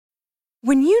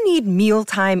When you need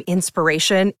mealtime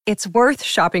inspiration, it's worth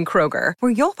shopping Kroger,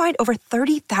 where you'll find over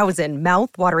 30,000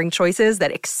 mouth-watering choices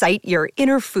that excite your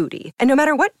inner foodie. And no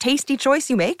matter what tasty choice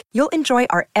you make, you'll enjoy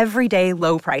our everyday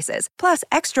low prices, plus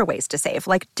extra ways to save,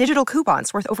 like digital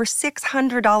coupons worth over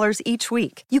 $600 each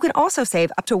week. You can also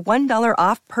save up to $1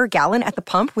 off per gallon at the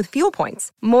pump with fuel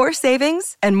points. More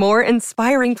savings and more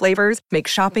inspiring flavors make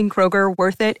shopping Kroger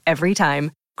worth it every time.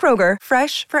 Kroger,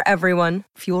 fresh for everyone.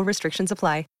 Fuel restrictions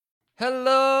apply.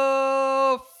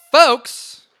 Hello,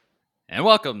 folks, and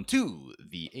welcome to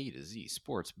the A to Z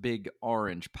Sports Big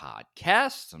Orange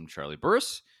Podcast. I'm Charlie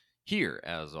Burris, here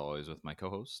as always with my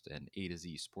co-host and A to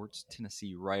Z Sports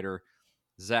Tennessee writer,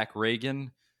 Zach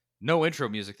Reagan. No intro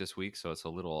music this week, so it's a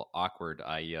little awkward.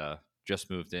 I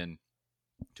just moved in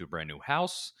to a brand new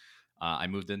house. I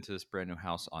moved into this brand new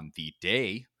house on the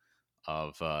day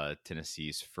of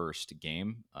Tennessee's first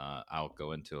game. I'll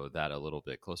go into that a little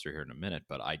bit closer here in a minute,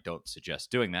 but I don't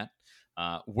suggest doing that.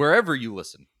 Wherever you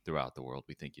listen throughout the world,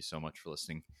 we thank you so much for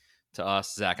listening to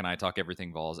us. Zach and I talk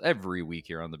everything Vols every week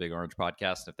here on the Big Orange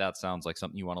Podcast. If that sounds like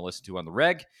something you want to listen to on the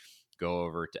reg, go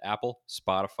over to Apple,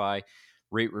 Spotify,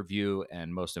 rate, review,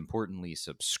 and most importantly,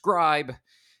 subscribe.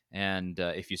 And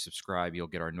if you subscribe, you'll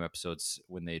get our new episodes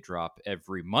when they drop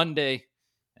every Monday.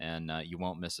 And you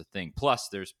won't miss a thing. Plus,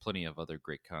 there's plenty of other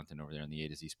great content over there on the A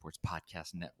to Z Sports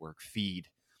Podcast Network feed.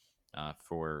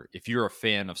 For if you're a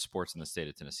fan of sports in the state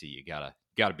of Tennessee, you gotta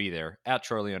be there at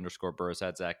Charlie_Burris,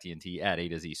 at Zach TNT, at A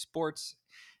to Z Sports,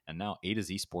 and now A to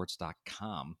Z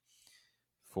Sports.com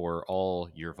for all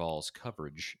your Vols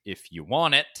coverage if you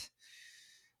want it.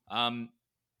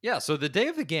 So the day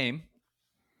of the game,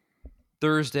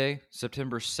 Thursday,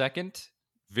 September 2nd,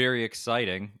 very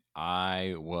exciting.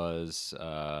 I was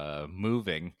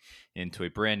moving into a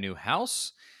brand new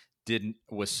house.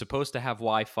 Was supposed to have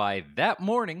Wi-Fi that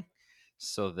morning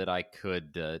so that I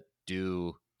could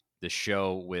do the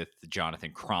show with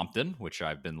Jonathan Crompton, which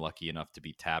I've been lucky enough to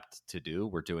be tapped to do.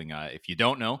 We're doing, if you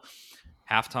don't know,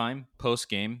 halftime,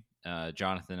 post-game.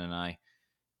 Jonathan and I,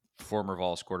 former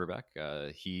Vols quarterback,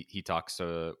 he talks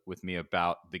with me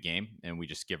about the game, and we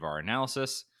just give our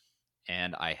analysis.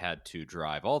 And I had to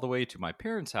drive all the way to my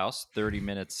parents' house, 30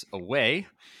 minutes away,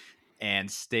 and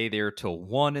stay there till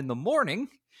 1 a.m.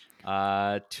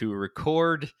 To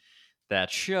record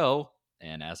that show.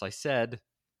 And as I said,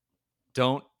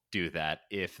 don't do that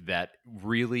if that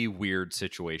really weird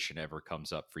situation ever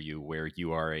comes up for you where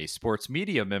you are a sports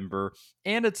media member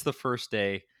and it's the first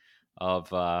day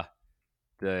of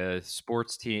the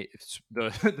sports team,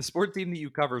 the sports team that you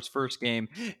cover's first game,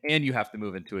 and you have to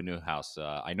move into a new house.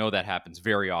 I know that happens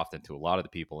very often to a lot of the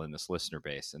people in this listener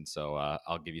base, and so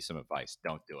I'll give you some advice.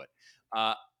 Don't do it.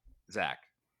 Zach,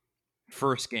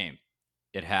 first game,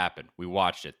 it happened. We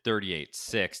watched it,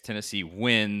 38-6. Tennessee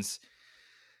wins.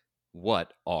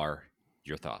 What are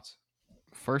your thoughts?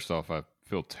 First off, I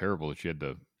feel terrible that you had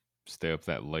to stay up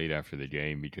that late after the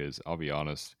game because I'll be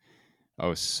honest, I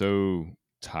was so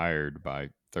tired by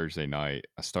Thursday night.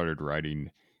 I started writing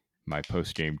my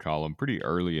post-game column pretty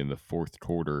early in the fourth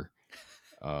quarter.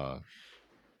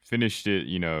 Finished it,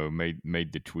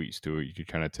 made the tweets to it. You could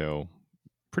kind of tell,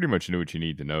 pretty much knew what you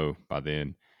need to know by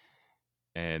then.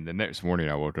 And the next morning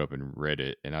I woke up and read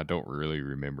it, and I don't really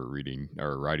remember reading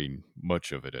or writing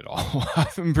much of it at all.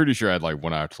 I'm pretty sure I had like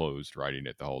one eye closed writing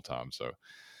it the whole time. So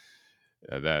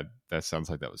that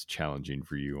sounds like that was challenging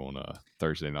for you on a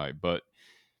Thursday night. But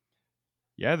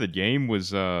yeah, the game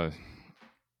was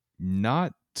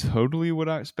not totally what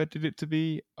I expected it to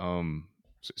be.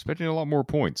 Expecting a lot more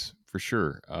points for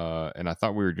sure. And I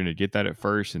thought we were going to get that at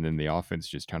first, and then the offense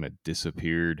just kind of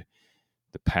disappeared.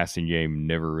 The passing game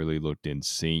never really looked in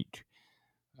sync.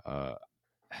 I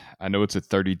know it's a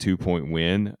 32-point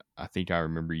win. I think I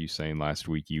remember you saying last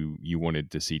week you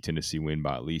wanted to see Tennessee win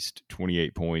by at least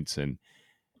 28 points, and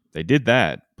they did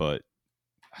that. But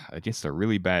against a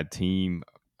really bad team,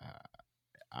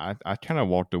 I kind of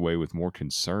walked away with more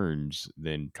concerns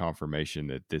than confirmation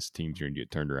that this team's going to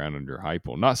get turned around under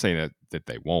Heupel. Not saying that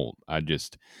they won't. I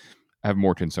have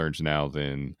more concerns now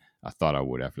than I thought I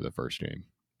would after the first game.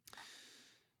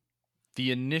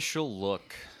 The initial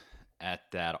look at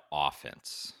that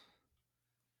offense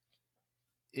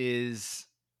was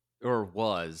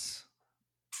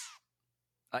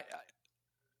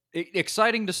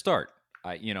exciting to start.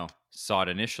 I saw it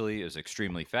initially. It was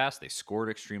extremely fast. They scored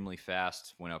extremely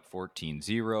fast, went up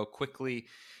 14-0 quickly,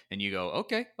 and you go,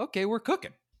 okay, we're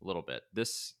cooking a little bit.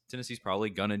 This Tennessee's probably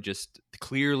gonna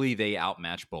clearly they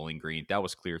outmatched Bowling Green. That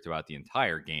was clear throughout the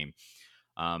entire game.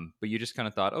 But you just kind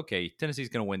of thought, okay, Tennessee's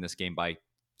gonna win this game by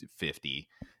 50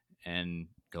 and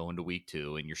go into week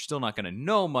 2, and you're still not gonna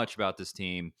know much about this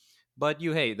team. But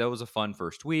hey, that was a fun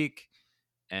first week,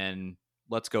 and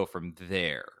let's go from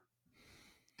there.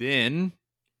 Then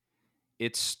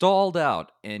it stalled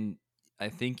out, and I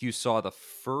think you saw the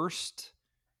first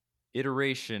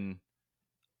iteration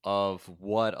of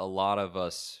what a lot of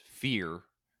us fear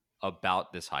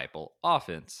about this Heupel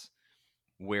offense,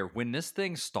 where when this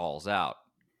thing stalls out,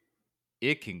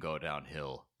 it can go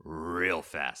downhill real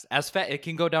fast. It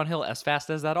can go downhill as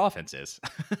fast as that offense is,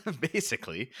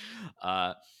 basically,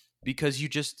 because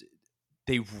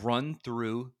they run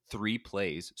through 3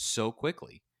 plays so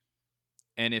quickly.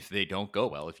 And if they don't go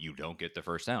well, if you don't get the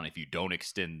first down, if you don't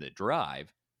extend the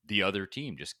drive, the other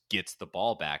team just gets the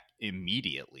ball back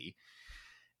immediately.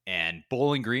 And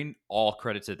Bowling Green, all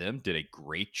credit to them, did a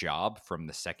great job from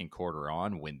the second quarter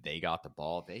on. When they got the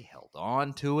ball, they held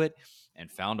on to it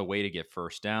and found a way to get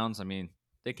first downs. I mean,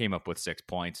 they came up with 6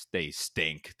 points. They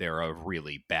stink. They're a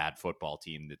really bad football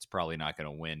team that's probably not going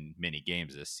to win many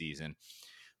games this season.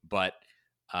 But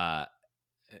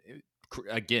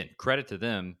again, credit to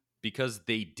them because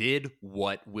they did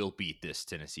what will beat this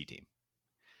Tennessee team.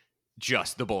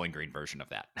 Just the Bowling Green version of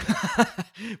that,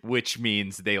 which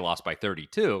means they lost by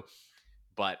 32.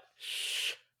 But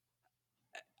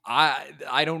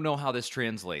I don't know how this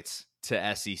translates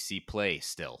to SEC play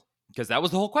still, because that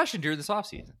was the whole question during this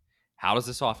offseason. How does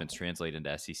this offense translate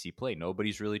into SEC play?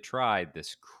 Nobody's really tried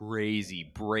this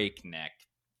crazy breakneck,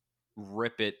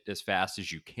 rip it as fast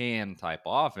as you can type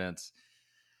offense.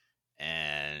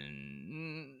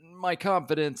 And my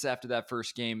confidence after that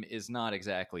first game is not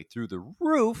exactly through the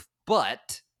roof,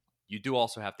 but you do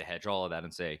also have to hedge all of that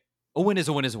and say, a win is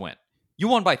a win is a win. You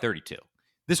won by 32.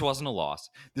 This wasn't a loss.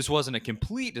 This wasn't a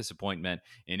complete disappointment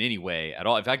in any way at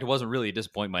all. In fact, it wasn't really a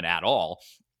disappointment at all.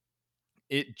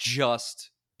 It just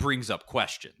brings up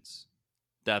questions.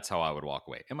 That's how I would walk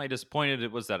away. Am I disappointed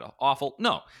it was that awful?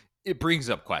 No, it brings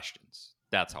up questions.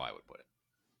 That's how I would put it.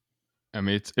 I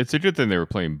mean, it's a good thing they were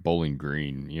playing Bowling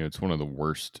Green. You know, it's one of the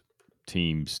worst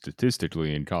teams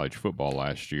statistically in college football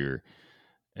last year,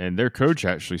 and their coach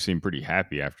actually seemed pretty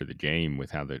happy after the game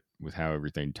with how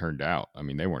everything turned out. I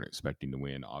mean, they weren't expecting to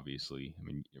win, obviously. I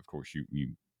mean, of course,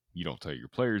 you don't tell your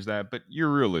players that, but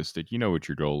you're realistic. You know what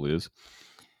your goal is,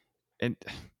 and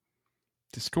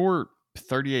to score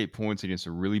 38 points against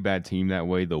a really bad team that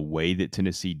way, the way that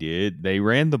Tennessee did, they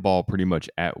ran the ball pretty much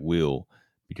at will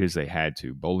because they had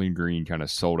to. Bowling Green kind of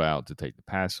sold out to take the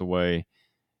pass away.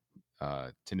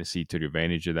 Tennessee took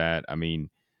advantage of that. I mean,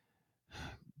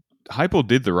 Heupel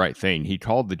did the right thing. He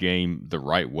called the game the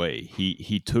right way.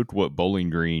 He took what Bowling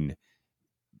Green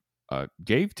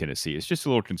gave Tennessee. It's just a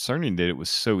little concerning that it was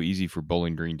so easy for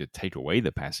Bowling Green to take away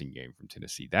the passing game from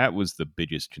Tennessee. That was the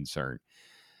biggest concern.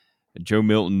 Joe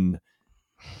Milton,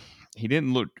 he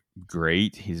didn't look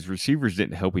great. His receivers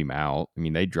didn't help him out. I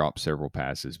mean, they dropped several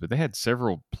passes, but they had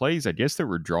several plays, I guess, that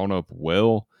were drawn up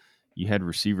well. You had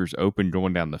receivers open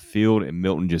going down the field, and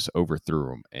Milton just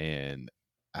overthrew them. And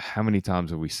how many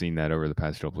times have we seen that over the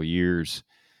past couple of years?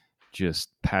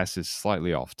 Just passes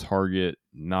slightly off target,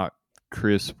 not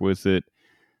crisp with it.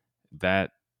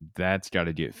 That's got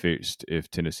to get fixed if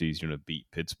Tennessee's going to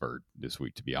beat Pittsburgh this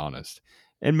week, to be honest.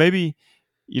 And maybe,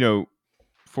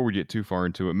 before we get too far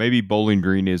into it, maybe Bowling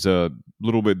Green is a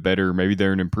little bit better. Maybe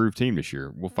they're an improved team this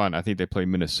year. We'll find. I think they play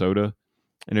Minnesota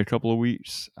in a couple of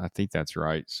weeks. I think that's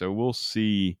right. So we'll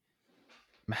see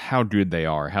how good they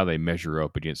are, how they measure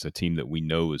up against a team that we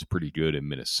know is pretty good in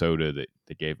Minnesota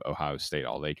that gave Ohio State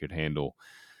all they could handle.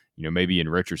 Maybe in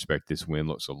retrospect, this win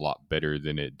looks a lot better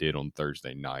than it did on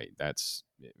Thursday night. That's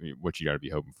what you got to be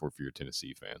hoping for your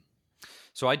Tennessee fan.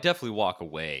 So I definitely walk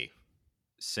away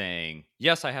saying,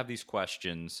 yes, I have these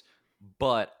questions,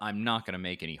 but I'm not going to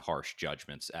make any harsh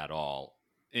judgments at all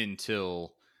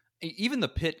until even the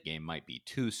Pitt game might be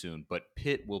too soon, but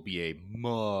Pitt will be a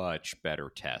much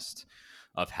better test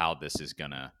of how this is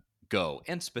going to go.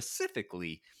 And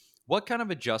specifically, what kind of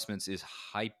adjustments is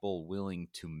Heupel willing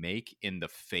to make in the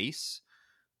face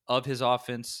of his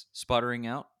offense sputtering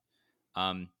out?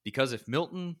 Because if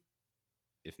Milton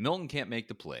can't make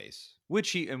the plays, we're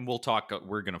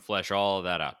going to flesh all of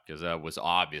that out because that was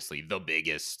obviously the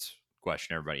biggest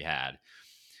question everybody had.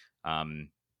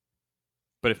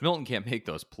 But if Milton can't make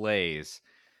those plays,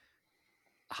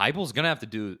 Heupel's going to have to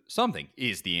do something.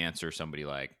 Is the answer somebody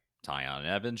like Tyon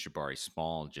Evans, Jabari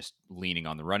Small, just leaning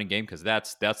on the running game? Because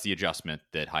that's the adjustment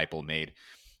that Heupel made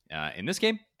in this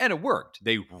game, and it worked.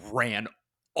 They ran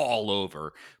all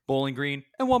over Bowling Green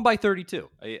and won by 32.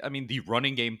 I mean, the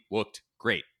running game looked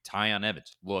great. Tyon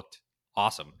Evans looked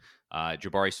awesome.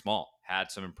 Jabari Small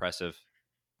had some impressive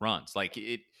runs.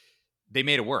 They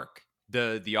made it work.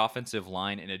 The offensive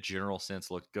line in a general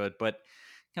sense looked good, but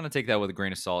kind of take that with a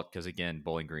grain of salt because, again,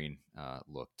 Bowling Green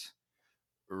looked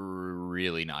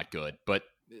really not good. But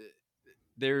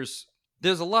there's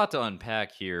a lot to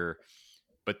unpack here.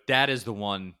 But that is the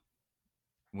one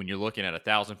when you're looking at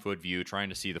 1,000-foot view, trying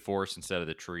to see the forest instead of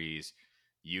the trees.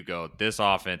 You go, this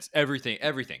offense, everything.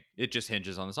 It just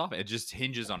hinges on this offense. It just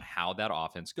hinges on how that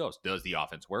offense goes. Does the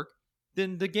offense work?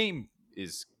 Then the game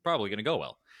is probably going to go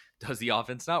well. Does the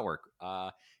offense not work?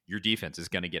 Your defense is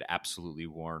going to get absolutely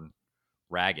worn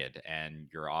ragged, and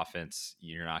your offense,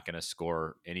 you're not going to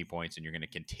score any points, and you're going to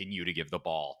continue to give the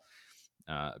ball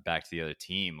back to the other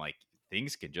team. Like,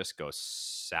 things can just go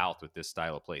south with this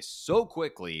style of play so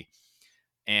quickly.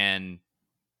 And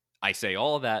I say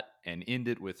all of that and end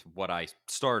it with what I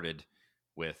started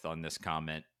with on this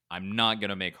comment. I'm not going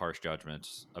to make harsh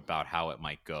judgments about how it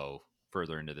might go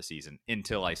further into the season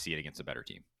until I see it against a better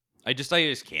team. I just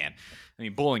can't. I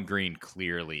mean, Bowling Green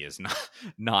clearly is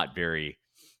not very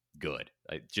good.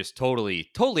 Just totally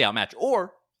outmatched.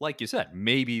 Or, like you said,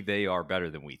 maybe they are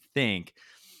better than we think.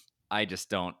 I just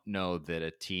don't know that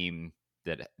a team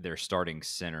that their starting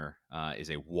center is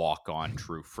a walk-on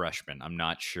true freshman. I'm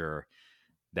not sure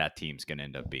that team's going to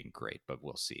end up being great, but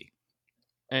we'll see.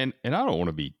 And I don't want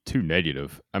to be too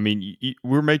negative. I mean,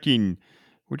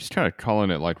 we're just kind of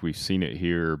calling it like we've seen it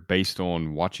here based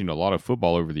on watching a lot of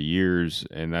football over the years,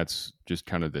 and that's just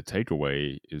kind of the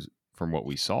takeaway is from what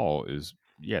we saw is,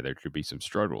 yeah, there could be some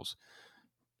struggles.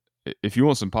 If you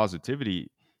want some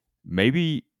positivity,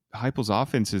 maybe Heupel's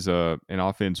offense is an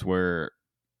offense where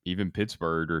even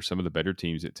Pittsburgh or some of the better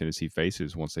teams that Tennessee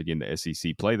faces once they get into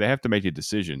SEC play, they have to make a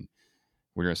decision.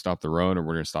 We're going to stop the run or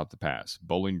we're going to stop the pass.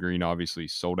 Bowling Green obviously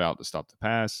sold out to stop the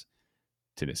pass.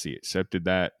 Tennessee accepted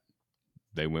that.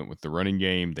 They went with the running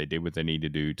game. They did what they need to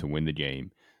do to win the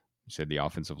game. You said the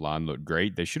offensive line looked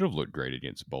great. They should have looked great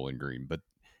against Bowling Green. But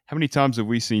how many times have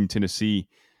we seen Tennessee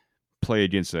play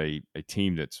against a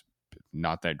team that's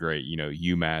not that great? You know,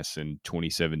 UMass in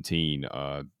 2017,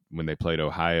 when they played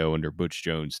Ohio under Butch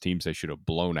Jones, teams they should have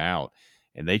blown out,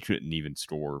 and they couldn't even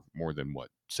score more than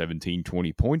 17,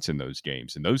 20 points in those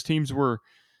games. And those teams were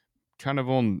kind of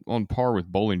on par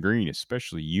with Bowling Green,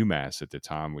 especially UMass at the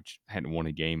time, which hadn't won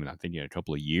a game in, I think, in a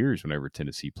couple of years whenever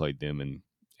Tennessee played them in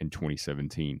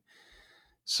 2017.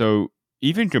 So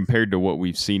even compared to what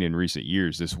we've seen in recent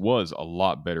years, this was a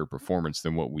lot better performance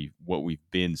than what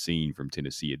we've been seeing from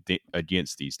Tennessee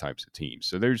against these types of teams.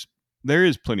 So there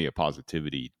is plenty of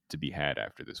positivity to be had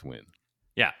after this win.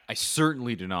 Yeah, I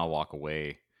certainly do not walk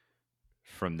away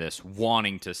from this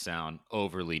wanting to sound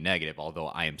overly negative, although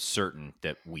I am certain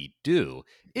that we do.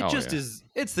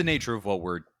 It's the nature of what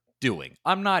we're doing.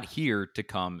 I'm not here to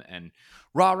come and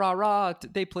rah, rah, rah.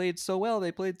 They played so well.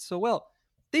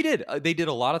 They did. They did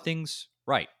a lot of things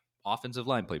right. Offensive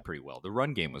line played pretty well. The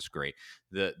run game was great.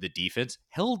 The defense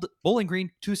held Bowling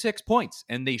Green to 6 points,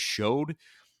 and they showed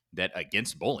that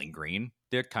against Bowling Green,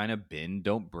 their kind of bend,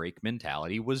 don't break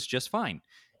mentality was just fine.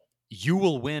 You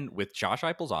will win with Josh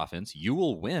Heupel's offense. You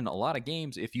will win a lot of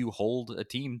games if you hold a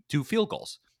team to field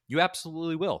goals. You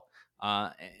absolutely will.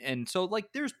 And so,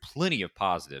 like, there's plenty of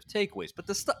positive takeaways. But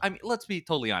the stuff, I mean, let's be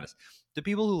totally honest. The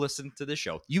people who listen to this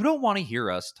show, you don't want to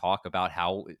hear us talk about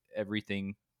how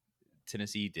everything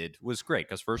Tennessee did was great.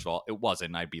 Because, first of all, it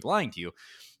wasn't. And I'd be lying to you.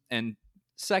 And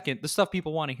second, the stuff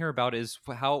people want to hear about is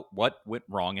what went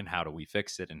wrong and how do we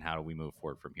fix it and how do we move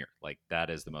forward from here. Like, that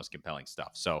is the most compelling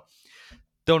stuff. So,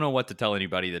 don't know what to tell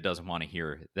anybody that doesn't want to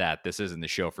hear that. This isn't the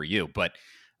show for you. But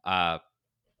on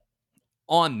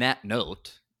that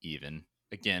note, even,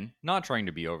 again, not trying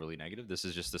to be overly negative, this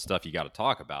is just the stuff you got to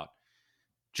talk about.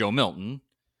 Joe Milton,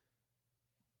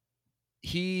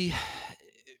 he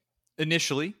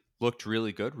initially looked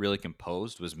really good, really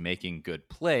composed, was making good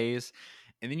plays.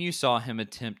 And then you saw him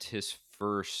attempt his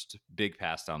first big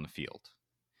pass down the field.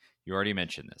 You already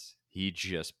mentioned this. He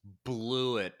just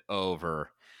blew it over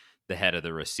the head of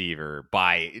the receiver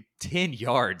by 10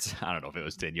 yards. I don't know if it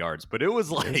was 10 yards, but it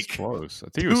was like close. I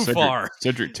think it was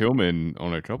Cedric Tillman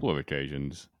on a couple of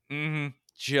occasions.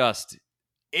 Just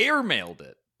airmailed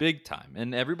it big time.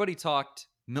 And everybody talked,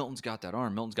 Milton's got that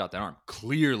arm.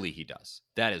 Clearly he does.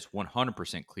 That is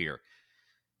 100% clear.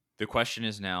 The question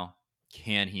is now,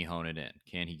 can he hone it in?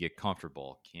 Can he get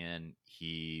comfortable? Can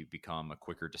he become a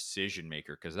quicker decision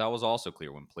maker? Because that was also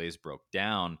clear when plays broke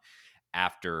down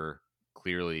after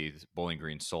clearly Bowling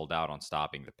Green sold out on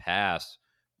stopping the pass.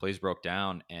 Plays broke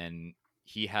down, and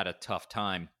he had a tough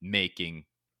time making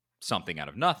something out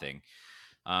of nothing.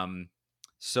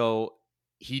 So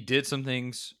he did some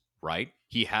things right.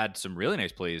 He had some really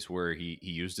nice plays where he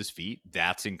used his feet.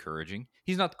 That's encouraging.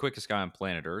 He's not the quickest guy on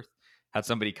planet Earth. Had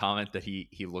somebody comment that he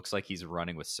looks like he's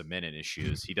running with cement in his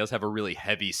shoes. He does have a really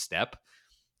heavy step,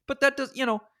 But that does,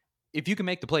 if you can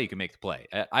make the play, you can make the play.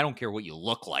 I don't care what you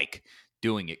look like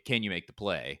doing it. Can you make the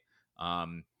play?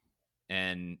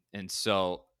 And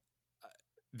so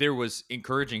there was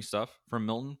encouraging stuff from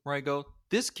Milton where I go,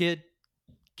 this kid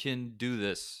can do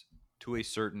this to a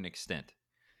certain extent.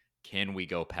 Can we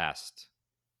go past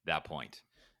that point?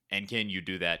 And can you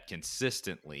do that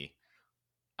consistently?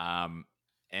 And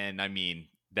I mean,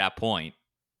 that point,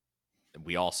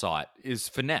 we all saw it, is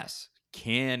finesse.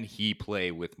 Can he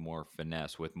play with more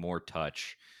finesse, with more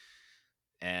touch?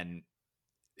 And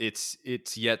it's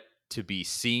yet to be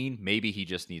seen. Maybe he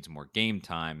just needs more game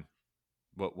time.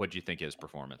 What do you think of his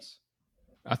performance?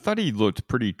 I thought he looked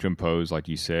pretty composed, like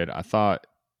you said. I thought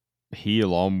he,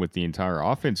 along with the entire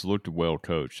offense, looked well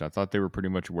coached. I thought they were pretty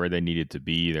much where they needed to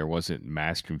be. There wasn't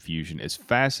mass confusion. As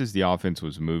fast as the offense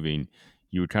was moving,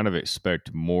 you would kind of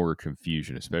expect more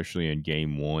confusion, especially in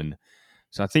game one.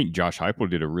 So I think Josh Heupel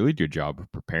did a really good job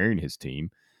of preparing his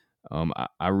team.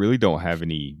 I really don't have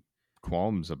any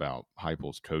qualms about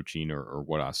Heupel's coaching or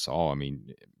what I saw. I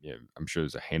mean, yeah, I'm sure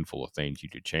there's a handful of things you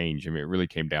could change. I mean, it really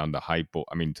came down to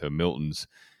to Milton's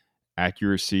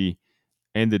accuracy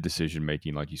and the decision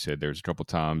making. Like you said, there's a couple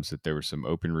times that there were some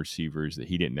open receivers that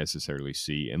he didn't necessarily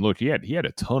see. And look, he had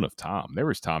a ton of time. There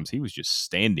was times he was just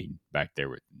standing back there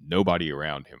with nobody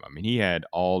around him. I mean, he had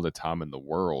all the time in the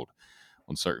world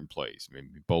on certain plays. I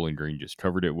mean, Bowling Green just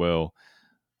covered it well.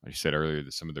 Like I said earlier,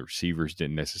 that some of the receivers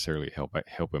didn't necessarily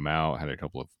help him out. Had a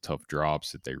couple of tough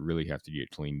drops that they really have to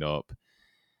get cleaned up.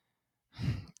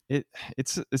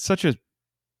 It's such a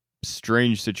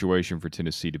strange situation for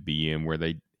Tennessee to be in, where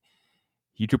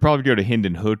you could probably go to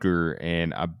Hendon Hooker,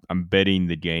 and I'm betting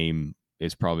the game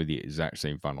is probably the exact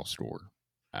same final score.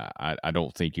 I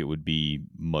don't think it would be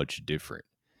much different.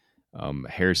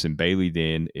 Harrison Bailey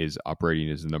then is operating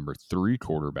as the number 3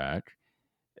 quarterback,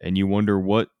 and you wonder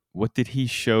what did he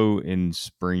show in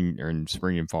spring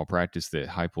and fall practice that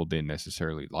Heupel didn't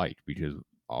necessarily like, because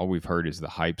all we've heard is the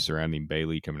hype surrounding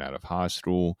Bailey coming out of high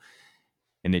school,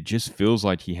 and it just feels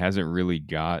like he hasn't really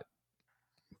got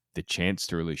the chance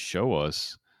to really show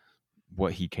us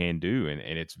what he can do, and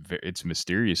it's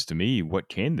mysterious to me. What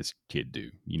can this kid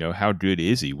do? How good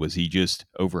is he? Was he just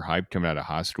overhyped coming out of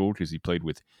high school because he played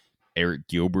with Eric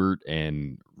Gilbert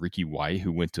and Ricky White,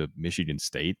 who went to Michigan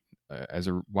State as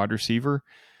a wide receiver,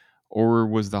 or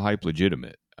was the hype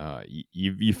legitimate?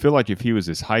 You feel like if he's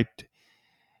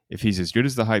as good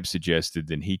as the hype suggested,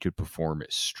 then he could perform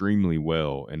extremely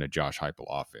well in a Josh Heupel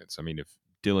offense. I mean, if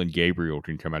Dylan Gabriel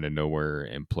can come out of nowhere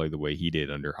and play the way he did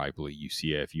under Heupel at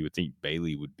UCF, you would think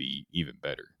Bailey would be even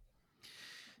better.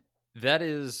 That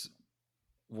is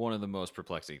one of the most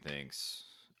perplexing things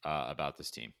about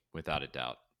this team, without a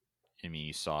doubt. I mean,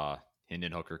 you saw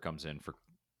Hendon Hooker comes in for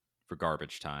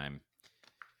garbage time,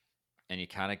 and you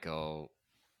kind of go,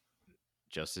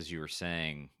 just as you were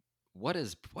saying, what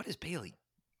is Bailey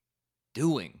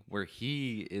doing where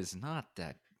he is not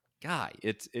that guy?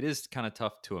 It is kind of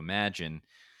tough to imagine.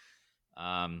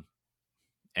 And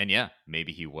yeah,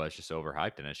 maybe he was just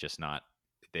overhyped and it's just not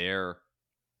there.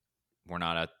 We're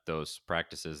not at those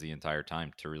practices the entire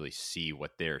time to really see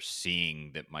what they're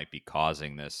seeing that might be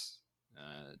causing this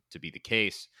to be the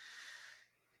case.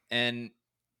 And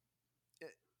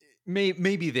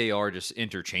maybe they are just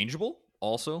interchangeable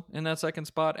also in that second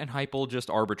spot. And Heupel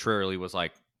just arbitrarily was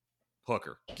like,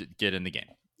 Hooker, get in the game.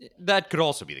 That could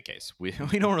also be the case. We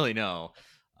don't really know.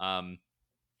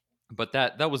 But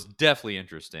that was definitely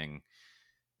interesting,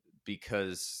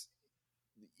 because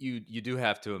you do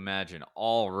have to imagine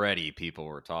already people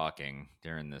were talking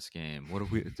during this game. What are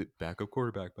we, backup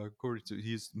quarterback?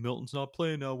 Milton's not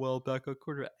playing now well. Backup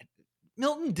quarterback.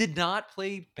 Milton did not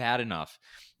play bad enough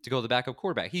to go the backup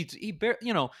quarterback. He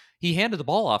handed the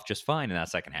ball off just fine in that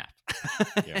second half.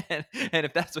 Yeah. and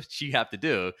if that's what you have to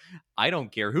do, I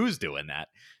don't care who's doing that.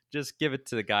 Just give it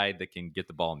to the guy that can get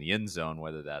the ball in the end zone,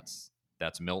 whether that's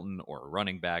Milton or a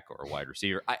running back or a wide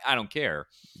receiver. I don't care.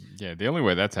 Yeah, the only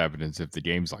way that's happening is if the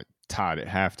game's like tied at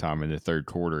halftime in the third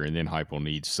quarter, and then Heupel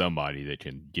needs somebody that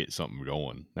can get something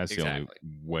going. That's Exactly. the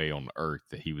only way on earth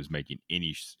that he was making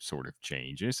any sort of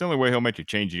change. And it's the only way he'll make a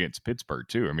change against Pittsburgh,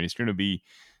 too. I mean, it's going to be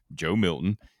Joe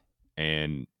Milton,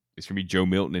 and it's going to be Joe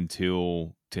Milton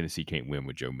until Tennessee can't win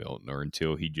with Joe Milton, or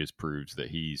until he just proves that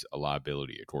he's a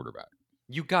liability at quarterback.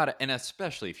 You got to, and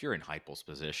especially if you're in Heupel's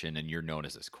position and you're known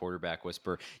as this quarterback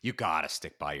whisperer, you got to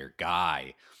stick by your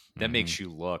guy. That makes you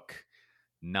look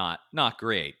not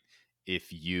great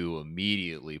if you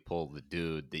immediately pull the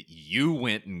dude that you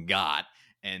went and got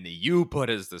and that you put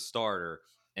as the starter,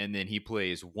 and then he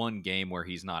plays one game where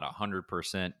he's not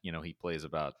 100%. He plays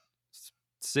about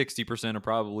 60% of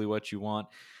probably what you want.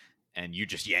 and you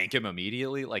just yank him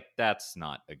immediately, like that's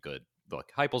not a good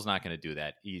look. Heupel's not going to do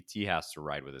that. He has to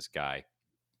ride with this guy.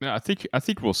 Yeah, I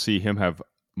think we'll see him have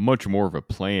much more of a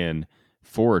plan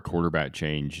for a quarterback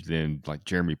change than like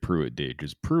Jeremy Pruitt did,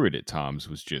 because Pruitt at times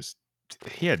was just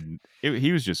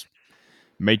he was just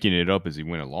making it up as he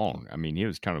went along. I mean, he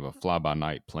was kind of a fly by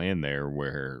night plan there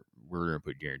where we're going to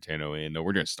put Garantano in, no,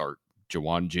 we're going to start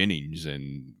Jawan Jennings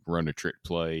and run a trick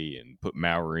play and put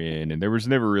Maurer in, and there was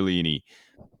never really any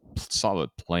solid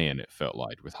plan. It felt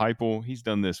like with Heupel, he's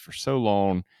done this for so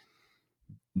long,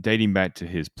 dating back to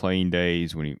his playing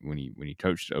days when he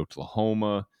coached at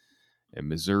Oklahoma and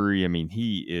Missouri. I mean,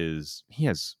 he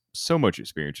has so much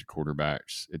experience at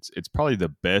quarterbacks. It's probably the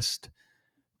best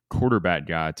quarterback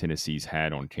guy Tennessee's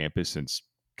had on campus since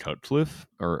Cutcliffe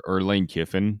or Lane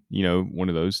Kiffin, one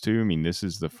of those two. I mean, this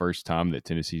is the first time that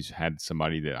Tennessee's had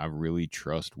somebody that I really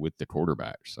trust with the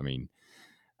quarterbacks. I mean,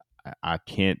 I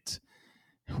can't.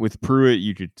 With Pruitt,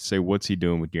 you could say, what's he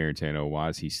doing with Garantano? Why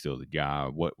is he still the guy?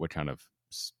 What kind of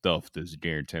stuff does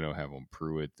Garantano have on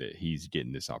Pruitt that he's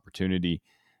getting this opportunity?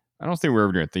 I don't think we're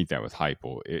ever going to think that with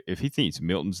Heupel. If he thinks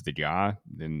Milton's the guy,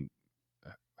 then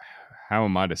how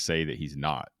am I to say that he's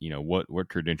not? What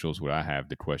credentials would I have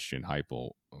to question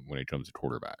Heupel when it comes to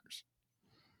quarterbacks?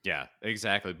 Yeah,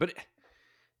 exactly. But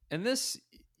and this,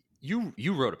 you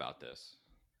wrote about this,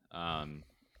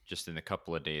 just in a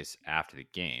couple of days after the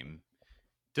game.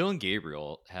 Dylan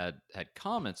Gabriel had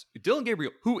comments. Dylan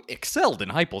Gabriel, who excelled in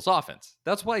Heupel's offense.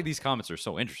 That's why these comments are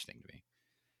so interesting to me.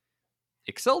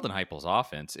 Excelled in Heupel's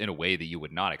offense in a way that you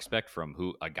would not expect from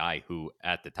a guy who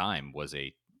at the time was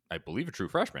I believe, a true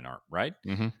freshman, right?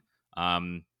 Mm-hmm.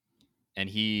 And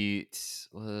he,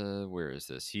 where is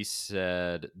this? He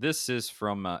said, this is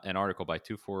from an article by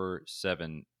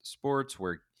 247 Sports,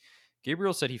 where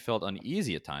Gabriel said he felt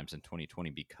uneasy at times in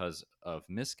 2020 because of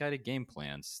misguided game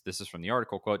plans. This is from the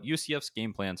article, quote, UCF's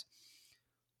game plans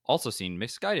also seen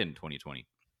misguided in 2020.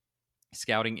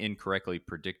 Scouting incorrectly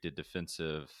predicted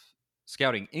defensive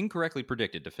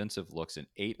looks in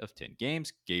 8 of 10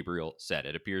 games. Gabriel said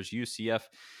it appears UCF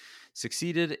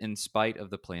succeeded in spite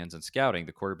of the plans and scouting.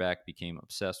 The quarterback became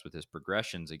obsessed with his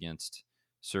progressions against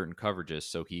certain coverages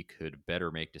so he could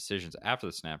better make decisions after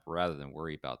the snap rather than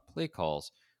worry about play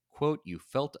calls. Quote, you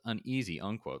felt uneasy,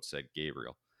 unquote, said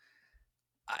Gabriel.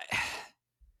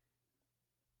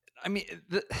 I mean,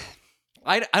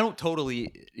 I don't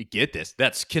totally get this.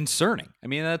 That's concerning. I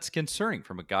mean, that's concerning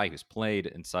from a guy who's played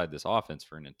inside this offense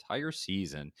for an entire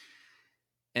season.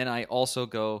 And I also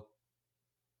go,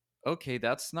 okay,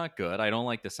 that's not good. I don't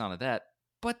like the sound of that.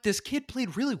 But this kid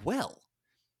played really well.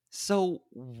 So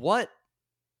what?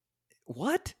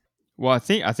 What? Well, I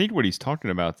think what he's talking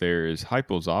about there is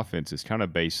Heupel's offense is kind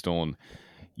of based on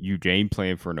you game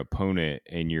plan for an opponent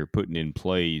and you're putting in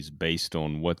plays based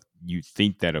on what you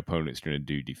think that opponent's going to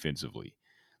do defensively,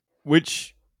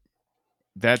 which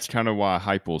that's kind of why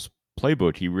Heupel's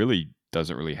playbook, he really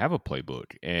doesn't really have a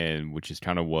playbook, and which is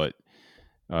kind of what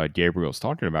Gabriel's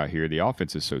talking about here. The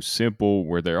offense is so simple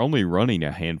where they're only running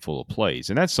a handful of plays,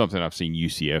 and that's something I've seen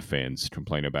UCF fans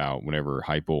complain about whenever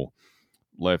Heupel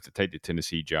left to take the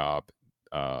Tennessee job.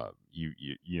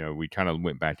 We kind of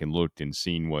went back and looked and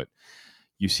seen what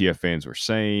UCF fans were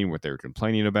saying, what they were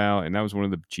complaining about, and that was one of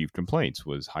the chief complaints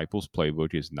was Heupel's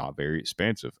playbook is not very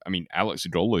expansive. I mean, Alex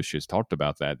Golesh has talked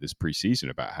about that this preseason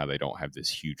about how they don't have this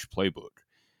huge playbook.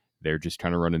 They're just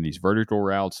kind of running these vertical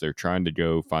routes. They're trying to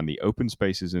go find the open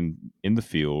spaces in the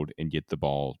field and get the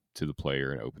ball to the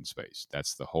player in open space.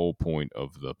 That's the whole point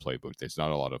of the playbook. There's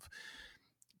not a lot of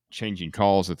changing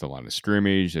calls at the line of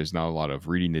scrimmage. There's not a lot of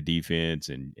reading the defense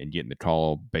and getting the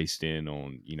call based in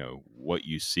on, what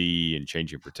you see and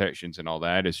changing protections and all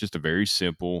that. It's just a very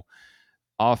simple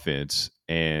offense.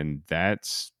 And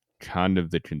that's kind of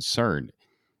the concern.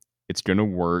 It's going to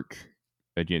work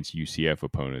against UCF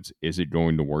opponents. Is it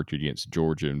going to work against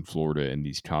Georgia and Florida and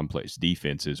these complex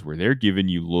defenses where they're giving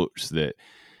you looks that,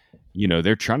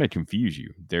 they're trying to confuse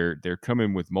you. They're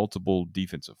coming with multiple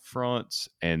defensive fronts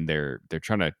and they're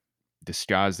trying to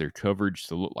disguise their coverage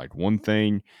to look like one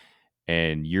thing,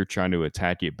 and you're trying to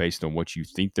attack it based on what you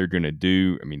think they're going to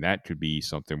do. I mean, that could be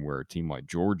something where a team like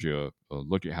Georgia,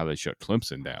 look at how they shut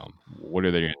Clemson down. What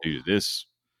are they going to do to this,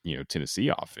 Tennessee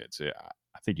offense?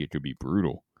 I think it could be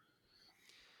brutal.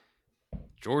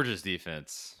 Georgia's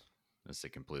defense, that's a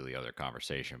completely other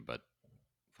conversation, but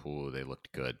they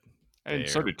looked good. And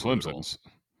so did Clemson's.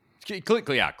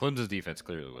 Yeah, Clemson's defense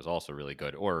clearly was also really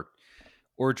good. Or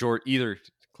either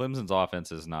Clemson's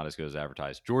offense is not as good as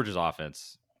advertised. Georgia's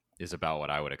offense is about what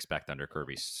I would expect under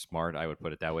Kirby Smart. I would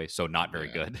put it that way. So not very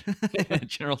Yeah. good in a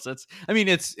general sense. I mean,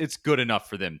 it's good enough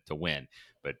for them to win,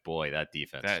 but boy, that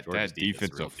defense, Georgia's That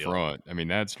defense, is a real defensive deal. front, I mean,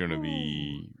 that's going to Ooh.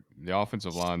 be the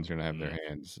offensive line's going to have their Mm.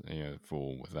 hands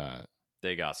full with that.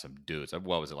 They got some dudes.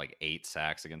 What was it, like 8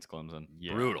 sacks against Clemson?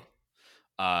 Yeah. Brutal.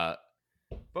 Uh,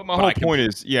 But my but whole I point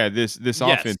is, this yes,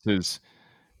 offense is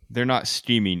they're not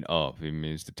steaming up. I mean,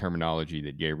 it's the terminology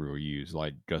that Gabriel used,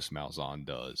 like Gus Malzahn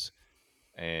does,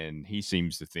 and he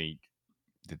seems to think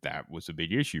that was a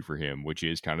big issue for him, which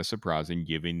is kind of surprising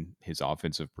given his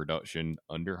offensive production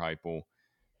under Heupel.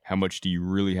 How much do you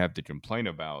really have to complain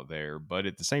about there? But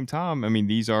at the same time, I mean,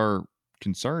 these are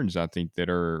concerns I think that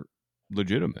are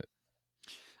legitimate.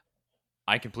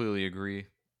 I completely agree.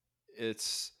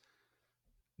 It's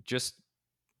just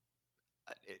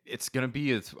it's going to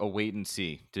be a wait and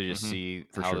see to just see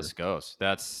For how sure. this goes.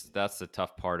 That's the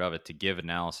tough part of it. To give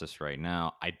analysis right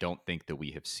now, I don't think that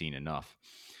we have seen enough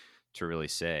to really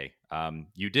say.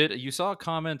 You saw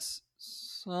comments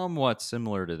somewhat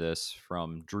similar to this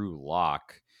from Drew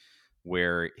Lock,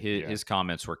 where Yeah. his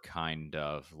comments were kind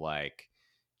of like,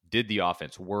 did the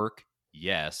offense work?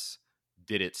 Yes.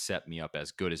 Did it set me up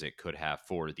as good as it could have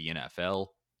for the NFL?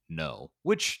 No.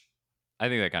 Which I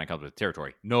think that kind of comes with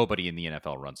territory. Nobody in the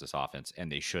NFL runs this offense,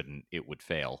 and they shouldn't. It would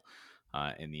fail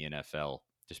in the NFL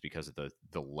just because of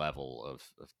the level of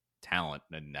talent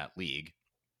in that league.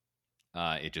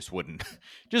 It just wouldn't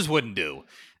just wouldn't do.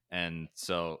 And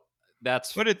so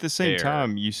that's But at the same fair.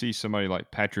 time, you see somebody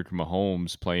like Patrick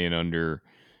Mahomes playing under,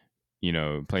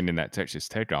 playing in that Texas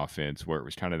Tech offense where it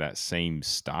was kind of that same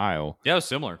style. Yeah, it was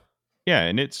similar. Yeah,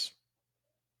 and it's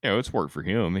worked for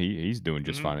him. He's doing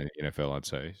just Mm-hmm. fine in the NFL, I'd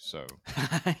say. So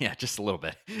yeah, just a little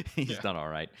bit. He's yeah. done all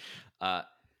right.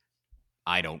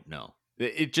 I don't know.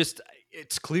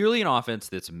 It's clearly an offense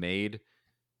that's made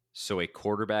so a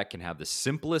quarterback can have the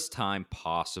simplest time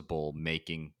possible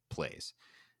making plays.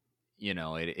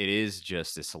 It is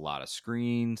just this a lot of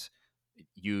screens.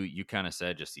 You kind of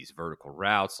said just these vertical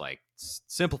routes, like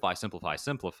simplify, simplify,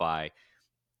 simplify,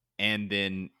 and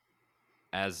then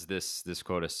as this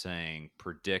quote is saying,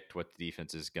 predict what the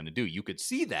defense is going to do. You could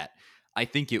see that. I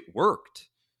think it worked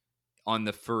on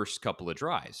the first couple of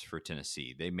drives for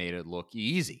Tennessee. They made it look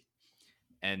easy.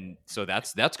 And so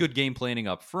that's good game planning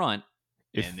up front.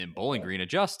 And then Bowling Green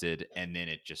adjusted, and then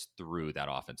it just threw that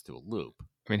offense to a loop.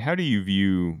 I mean, how do you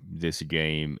view this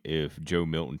game if Joe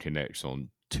Milton connects on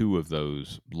 2 of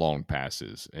those long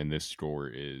passes and this score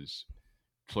is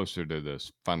closer to the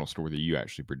final score that you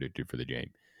actually predicted for the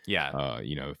game? Yeah.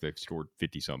 If they've scored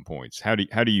 50-some points, how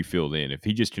do you feel then if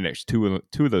he just connects two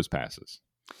of those passes?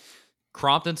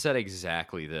 Crompton said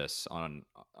exactly this on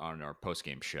our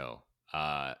post-game show.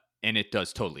 And it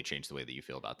does totally change the way that you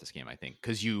feel about this game, I think,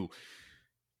 because you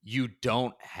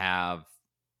don't have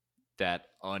that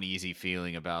uneasy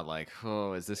feeling about like,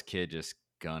 oh, is this kid just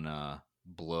gonna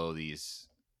blow these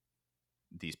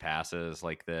passes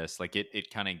like this? Like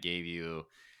it kind of gave you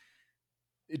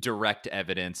direct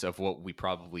evidence of what we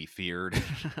probably feared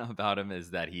about him,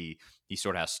 is that he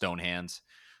sort of has stone hands.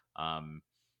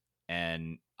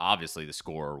 And obviously the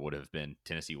score would have been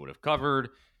Tennessee would have covered.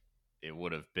 It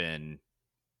would have been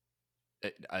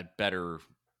a better,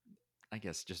 I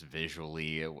guess, just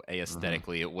visually,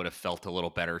 aesthetically, it would have felt a little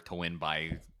better to win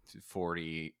by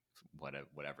 40,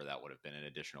 whatever that would have been, an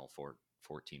additional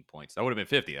 14 points. That would have been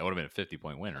 50. That would have been a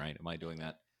 50-point win, right? Am I doing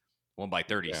that? Won by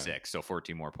 36, yeah. So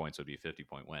 14 more points would be a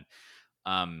 50-point win.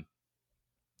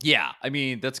 Yeah, I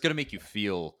mean, that's going to make you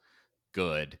feel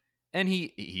good. And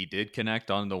he did connect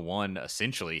on the one,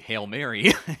 essentially, Hail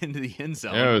Mary into the end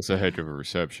zone. Yeah, it was a heck of a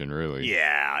reception, really.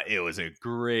 Yeah, it was a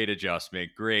great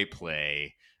adjustment, great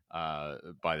play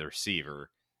by the receiver.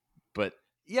 But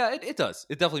yeah, it does.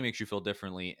 It definitely makes you feel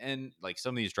differently. And like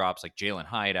some of these drops, like Jalen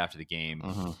Hyatt after the game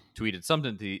tweeted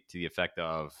something to the effect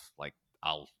of like,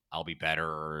 I'll be better,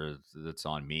 or it's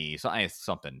on me. So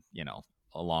something,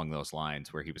 along those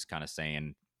lines, where he was kind of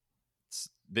saying,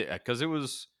 because it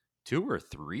was 2 or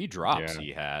 3 drops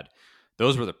he had.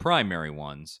 Those were the primary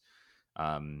ones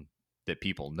that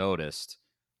people noticed.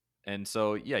 And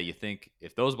so, yeah, you think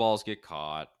if those balls get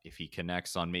caught, if he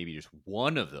connects on maybe just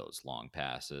one of those long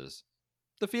passes,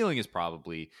 the feeling is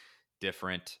probably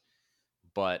different.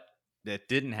 But that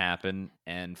didn't happen,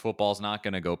 and football's not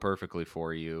going to go perfectly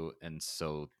for you. And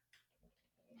so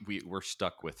we're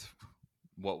stuck with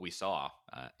what we saw.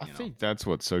 I think that's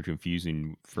what's so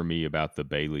confusing for me about the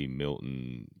Bailey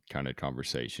Milton kind of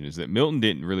conversation, is that Milton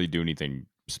didn't really do anything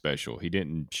special. He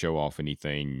didn't show off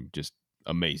anything just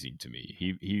amazing to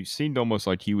me. He seemed almost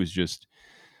like he was just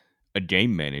a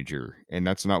game manager, and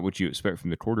that's not what you expect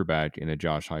from the quarterback in a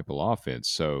Josh Heupel offense.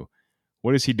 So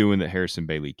What is he doing that Harrison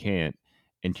Bailey can't?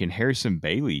 And can Harrison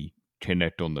Bailey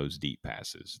connect on those deep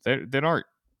passes that aren't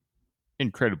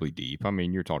incredibly deep? I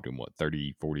mean, you're talking, what,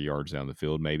 30, 40 yards down the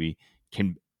field maybe.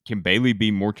 Can Bailey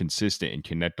be more consistent and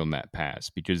connect on that pass?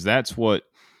 Because that's what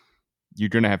you're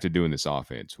going to have to do in this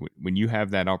offense. When you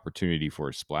have that opportunity for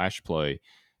a splash play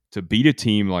to beat a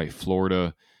team like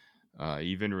Florida,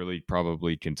 even really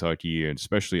probably Kentucky, and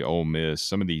especially Ole Miss,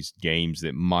 some of these games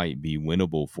that might be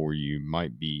winnable for you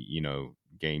might be,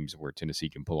 games where Tennessee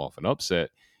can pull off an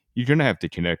upset. You're going to have to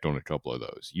connect on a couple of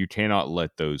those. You cannot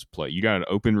let those play. You got an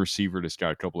open receiver that's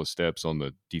got a couple of steps on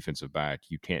the defensive back.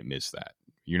 You can't miss that.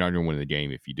 You're not going to win the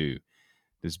game if you do.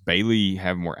 Does Bailey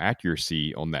have more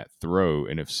accuracy on that throw?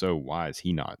 And if so, why is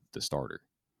he not the starter?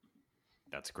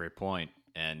 That's a great point.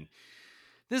 And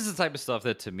this is the type of stuff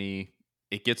that, to me,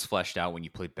 it gets fleshed out when you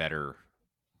play better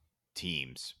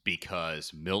teams,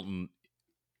 because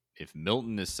if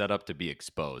Milton is set up to be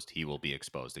exposed, he will be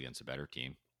exposed against a better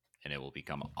team, and it will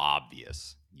become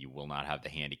obvious. You will not have the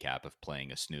handicap of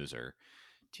playing a snoozer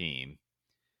team.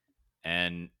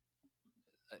 And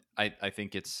I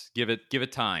think it's give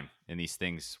it time, and these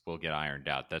things will get ironed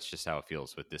out. That's just how it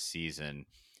feels with this season.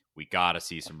 We got to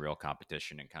see some real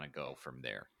competition and kind of go from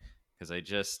there. Because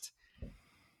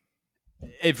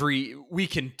we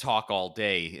can talk all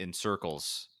day in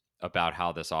circles about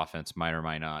how this offense might or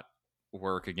might not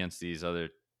work against these other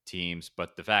teams.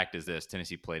 But the fact is this: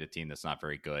 Tennessee played a team that's not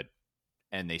very good,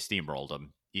 and they steamrolled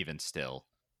them even still.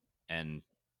 And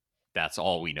that's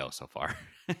all we know so far.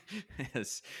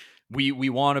 we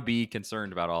want to be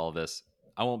concerned about all of this.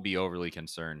 I won't be overly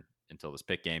concerned until this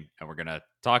pick game, and we're going to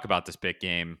talk about this pick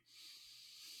game,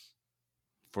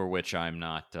 for which I'm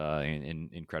not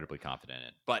incredibly confident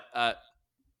in. But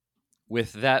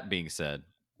with that being said,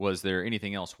 was there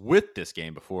anything else with this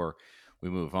game before we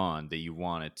move on that you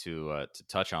wanted to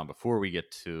touch on before we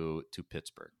get to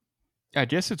Pittsburgh? I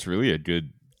guess it's really a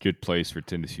good place for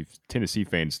Tennessee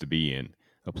fans to be in.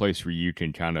 A place where you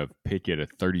can kind of pick at a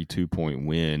 32-point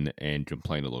win and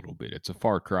complain a little bit. It's a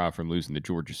far cry from losing to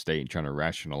Georgia State and trying to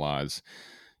rationalize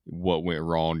what went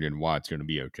wrong and why it's going to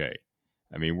be okay.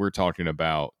 I mean, we're talking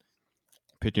about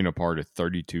picking apart a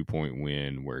 32-point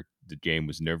win where the game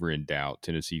was never in doubt.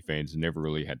 Tennessee fans never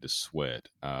really had to sweat.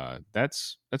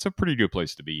 That's a pretty good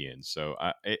place to be in. So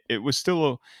it was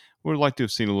still would like to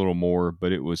have seen a little more,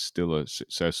 but it was still a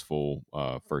successful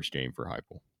first game for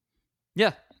Heupel.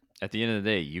 Yeah. At the end of the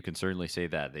day, you can certainly say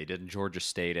that. They didn't Georgia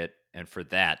State it, and for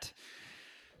that,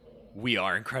 we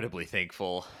are incredibly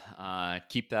thankful.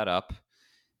 Keep that up.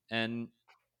 And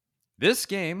this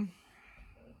game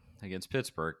against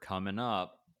Pittsburgh coming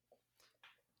up,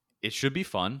 it should be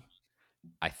fun.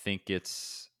 I think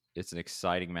it's an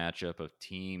exciting matchup of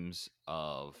teams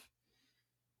of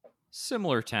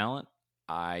similar talent.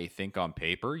 I think on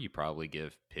paper, you probably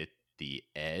give Pitt the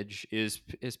edge. Is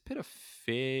Pitt a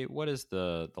what is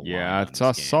the yeah, line on this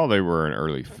game? Saw they were an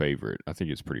early favorite. I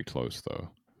think it's pretty close though.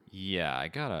 Yeah, I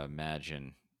gotta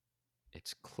imagine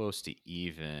it's close to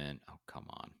even. Oh, come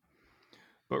on.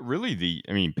 But really,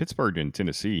 Pittsburgh and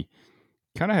Tennessee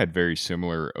kind of had very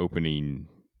similar opening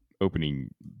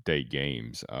day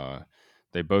games.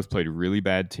 They both played really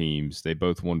bad teams. They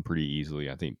both won pretty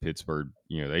easily. I think Pittsburgh,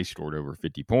 they scored over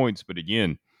 50 points, but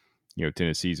again,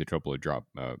 Tennessee's a couple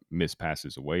of missed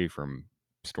passes away from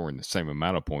scoring the same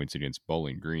amount of points against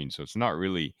Bowling Green. So it's not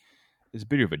really, there's a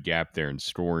bit of a gap there in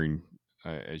scoring,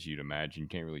 as you'd imagine.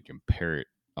 Can't really compare it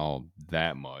all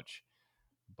that much,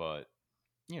 but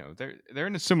they're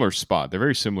in a similar spot. They're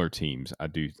very similar teams. I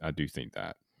do think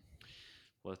that.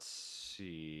 Let's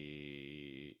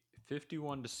see,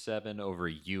 51-7 over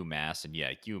UMass, and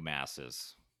yeah, UMass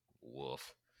is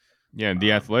woof. Yeah, and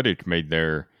the Athletic made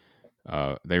their.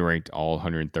 They ranked all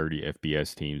 130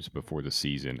 FBS teams before the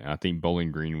season. And I think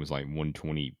Bowling Green was like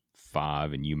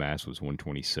 125 and UMass was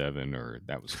 127, or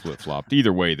that was flip flopped.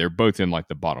 Either way, they're both in like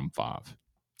the bottom 5.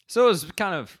 So it was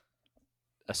kind of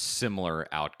a similar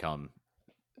outcome,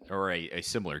 or a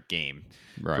similar game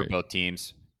for both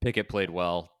teams. Pickett played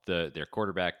well. Their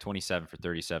quarterback, 27 for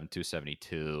 37,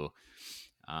 272.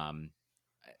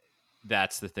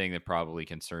 That's the thing that probably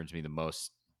concerns me the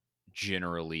most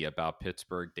generally about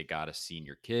Pittsburgh. They got a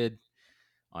senior kid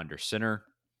under center,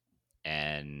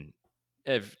 and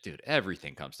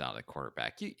everything comes down to the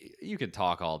quarterback. You can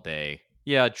talk all day.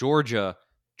 Yeah,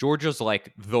 Georgia's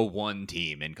like the one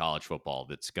team in college football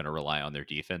that's going to rely on their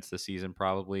defense this season,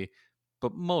 probably.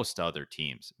 But most other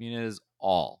teams, it is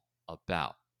all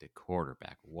about the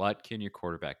quarterback. What can your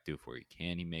quarterback do for you?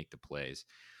 Can he make the plays?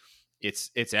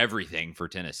 It's everything for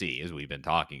Tennessee, as we've been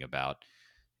talking about.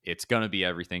 It's going to be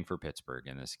everything for Pittsburgh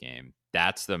in this game.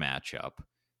 That's the matchup.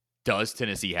 does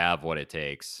Tennessee have what it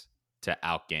takes to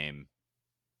outgame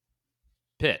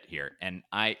Pitt here? And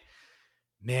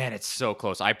man, it's so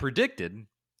close. I predicted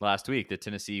last week that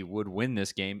Tennessee would win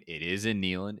this game. It is in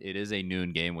Neyland. It is a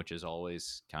noon game, which is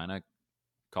always kind of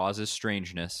causes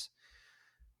strangeness.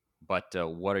 But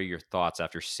what are your thoughts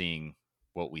after seeing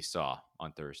what we saw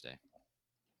on Thursday?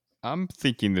 I'm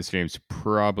thinking this game's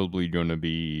probably going to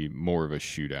be more of a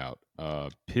shootout.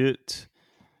 Pitt,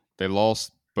 they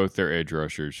lost both their edge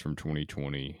rushers from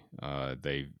 2020.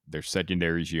 Their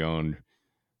secondary's young.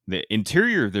 The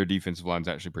interior of their defensive line is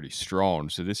actually pretty strong.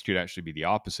 So this could actually be the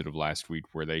opposite of last week,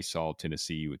 where they saw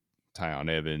Tennessee with Tyon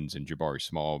Evans and Jabari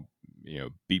Small,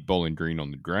 beat Bowling Green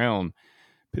on the ground.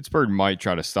 Pittsburgh might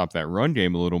try to stop that run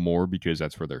game a little more because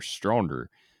that's where they're stronger.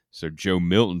 So Joe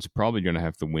Milton's probably going to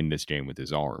have to win this game with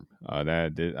his arm. I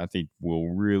think we'll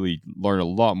really learn a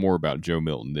lot more about Joe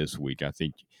Milton this week. I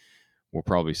think we'll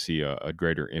probably see a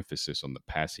greater emphasis on the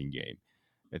passing game.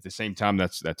 At the same time,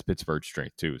 that's Pittsburgh's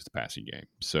strength too, is the passing game.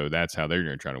 So that's how they're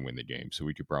going to try to win the game. So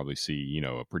we could probably see,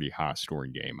 a pretty high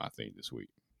scoring game, I think, this week.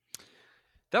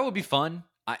 That would be fun.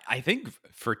 I think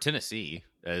for Tennessee,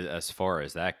 as far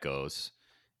as that goes,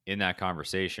 in that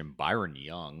conversation, Byron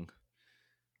Young,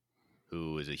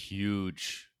 who is a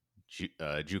huge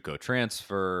JUCO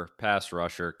transfer pass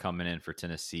rusher coming in for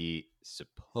Tennessee,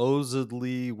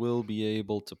 supposedly will be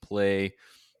able to play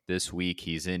this week.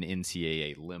 He's in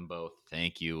NCAA limbo.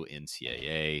 Thank you,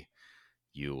 NCAA.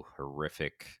 You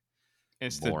horrific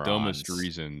It's morons. the dumbest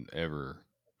reason ever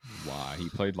why. He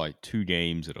played like 2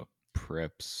 games at a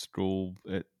prep school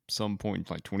at some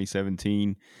point, like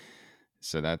 2017.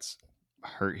 So that's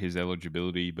hurt his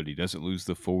eligibility, but he doesn't lose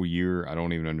the full year. I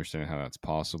don't even understand how that's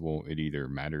possible. It either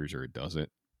matters or it doesn't,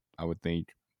 I would think.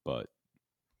 But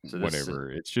So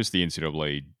whatever. It's just the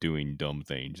NCAA doing dumb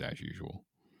things as usual.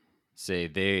 Say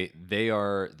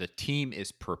the team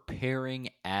is preparing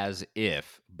as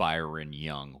if Byron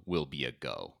Young will be a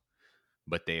go,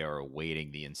 but they are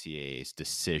awaiting the NCAA's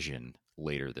decision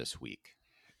later this week.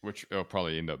 Which will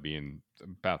probably end up being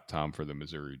about time for the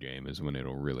Missouri game is when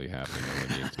it'll really happen in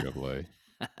the NCAA.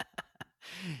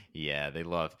 Yeah, they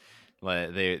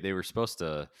were supposed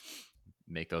to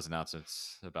make those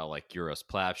announcements about like Uros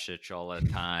Plavšić all that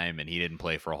time, and he didn't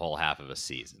play for a whole half of a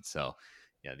season. So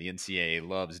yeah, the NCAA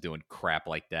loves doing crap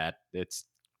like that. It's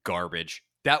garbage.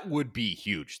 That would be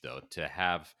huge though, to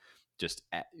have just,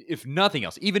 if nothing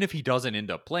else, even if he doesn't end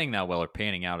up playing that well or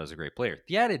panning out as a great player,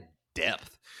 the added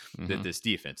depth that this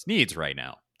defense needs right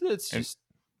now, it's just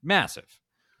massive.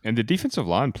 And the defensive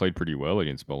line played pretty well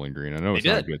against Bowling Green. I know it's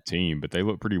not a good team, but they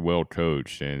look pretty well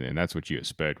coached, and that's what you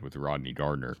expect with Rodney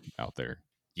Gardner out there.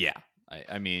 Yeah.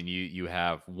 I mean, you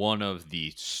have one of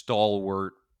the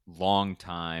stalwart,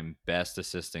 long-time, best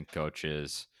assistant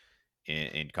coaches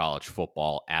in college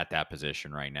football at that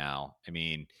position right now. I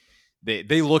mean,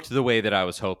 they looked the way that I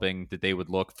was hoping that they would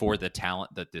look for the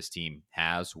talent that this team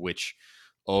has, which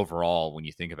overall, when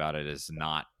you think about it, is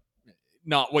not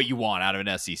what you want out of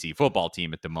an SEC football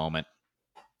team at the moment.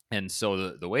 And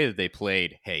so the way that they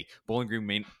played, hey, Bowling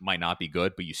Green might not be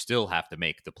good, but you still have to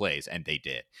make the plays, and they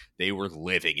did. They were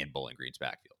living in Bowling Green's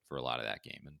backfield for a lot of that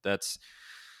game, and that's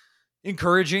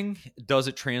encouraging. Does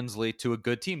it translate to a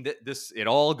good team? It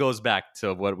all goes back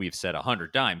to what we've said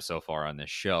 100 times so far on this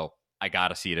show. I got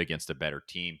to see it against a better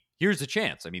team. Here's the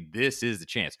chance. I mean, this is the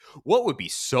chance. What would be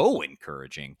so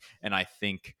encouraging, and I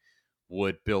think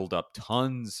would build up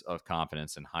tons of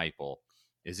confidence in Heupel,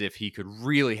 is if he could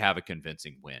really have a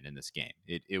convincing win in this game.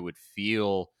 It would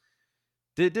feel,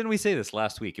 didn't we say this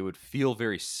last week? It would feel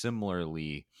very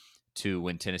similarly to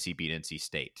when Tennessee beat NC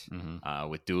State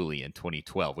with Dooley in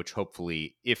 2012, which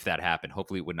hopefully, if that happened,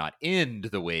 hopefully it would not end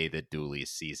the way that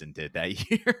Dooley's season did that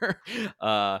year.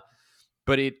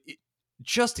 But it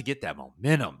just to get that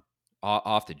momentum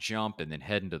off the jump and then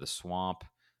head into the swamp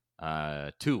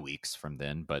 2 weeks from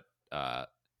then. But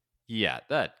yeah,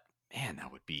 that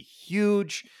would be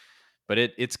huge. But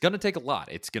it's going to take a lot.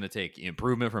 It's going to take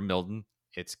improvement from Milton.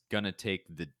 It's going to take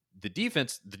the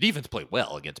defense. The defense played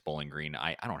well against Bowling Green.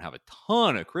 I don't have a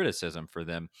ton of criticism for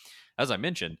them. As I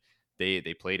mentioned,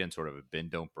 they played in sort of a bend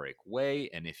don't break way.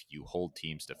 And if you hold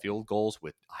teams to field goals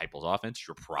with Heupel's offense,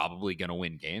 you're probably going to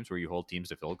win games where you hold teams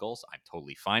to field goals. I'm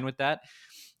totally fine with that.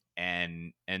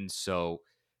 And so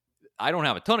I don't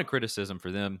have a ton of criticism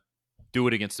for them. Do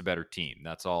it against a better team.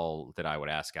 That's all that I would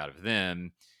ask out of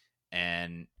them,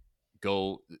 and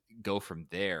go from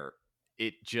there.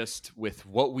 It just, with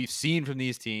what we've seen from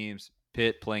these teams,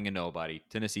 Pitt playing a nobody,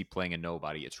 Tennessee playing a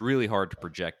nobody, it's really hard to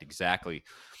project exactly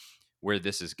where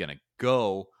this is going to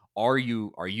go. Are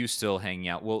you still hanging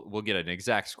out? We'll get an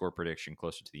exact score prediction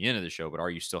closer to the end of the show, but are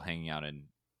you still hanging out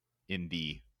in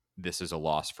the this is a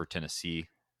loss for Tennessee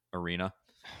arena.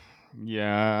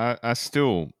 Yeah, I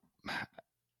still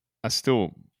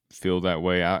feel that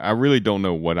way. I really don't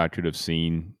know what I could have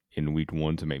seen in week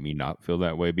one to make me not feel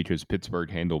that way because Pittsburgh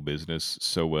handled business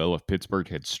so well. If Pittsburgh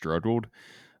had struggled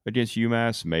against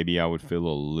UMass, maybe I would feel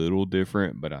a little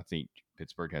different. But I think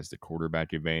Pittsburgh has the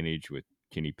quarterback advantage with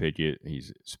Kenny Pickett.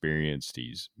 He's experienced.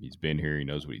 He's been here. He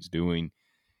knows what he's doing,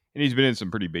 and he's been in some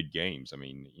pretty big games. I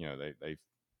mean,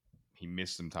 he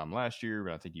missed some time last year,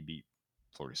 but I think he beat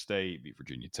Florida State, beat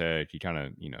Virginia Tech. He kind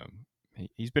of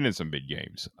he's been in some big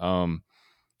games.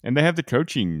 And they have the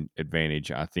coaching advantage,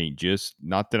 I think. Just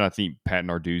not that I think Pat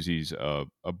Narduzzi's a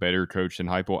better coach than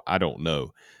Heupel. I don't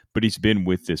know, but he's been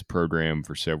with this program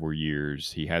for several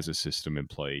years. He has a system in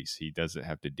place. He doesn't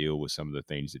have to deal with some of the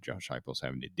things that Josh Heupel's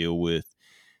having to deal with.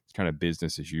 It's kind of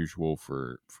business as usual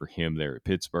for him there at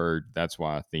Pittsburgh. That's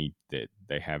why I think that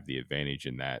they have the advantage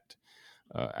in that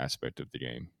aspect of the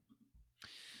game.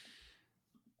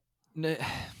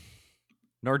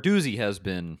 Narduzzi has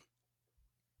been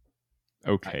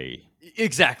okay.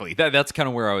 Exactly. That's kind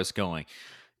of where I was going.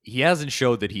 He hasn't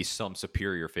showed that he's some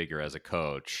superior figure as a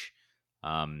coach,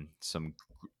 some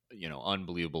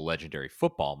unbelievable legendary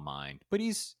football mind, but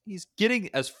he's getting,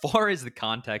 as far as the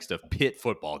context of Pitt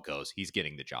football goes, he's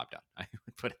getting the job done. I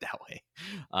would put it that way.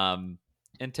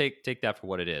 And take that for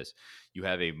what it is. You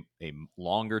have a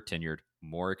longer tenured,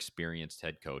 more experienced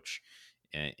head coach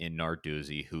in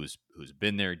Narduzzi, who's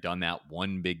been there, done that,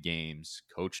 won big games,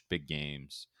 coached big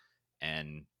games,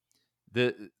 and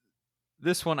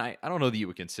this one I don't know that you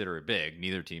would consider it big.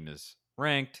 Neither team is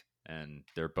ranked, and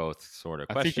they're both sort of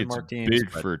question mark teams.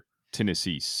 Big for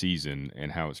Tennessee's season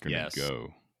and how it's going to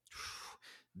go.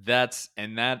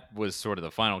 That was sort of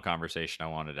the final conversation I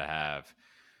wanted to have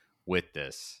with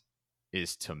this.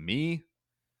 Is, to me,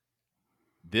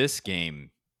 this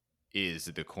game is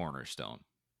the cornerstone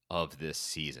of this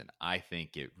season. I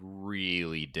think it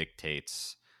really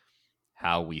dictates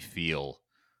how we feel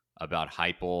about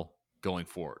Heupel going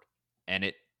forward.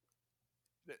 And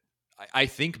I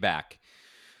think back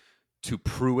to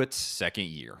Pruitt's second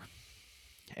year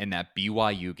and that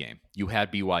BYU game. You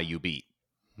had BYU beat.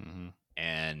 Mm-hmm.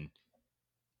 And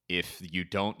if you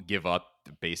don't give up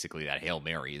basically that Hail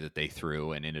Mary that they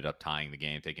threw and ended up tying the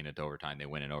game, taking it to overtime, they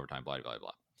win in overtime, blah, blah,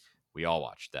 blah. We all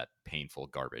watched that painful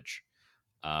garbage.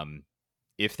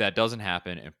 If that doesn't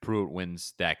happen and Pruitt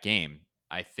wins that game,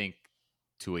 I think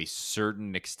to a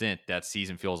certain extent that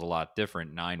season feels a lot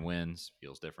different. 9 wins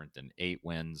feels different than 8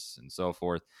 wins and so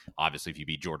forth. Obviously, if you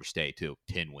beat Georgia State too,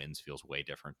 10 wins feels way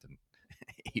different than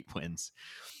 8 wins.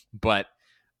 But,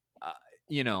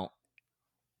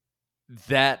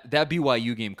 that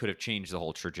BYU game could have changed the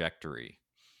whole trajectory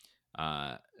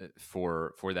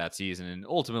for that season. And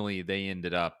ultimately, they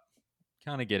ended up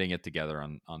kind of getting it together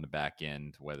on the back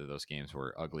end, whether those games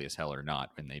were ugly as hell or not,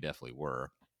 and they definitely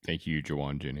were. Thank you,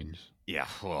 Jawan Jennings. Yeah,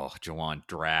 well, Jawan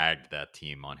dragged that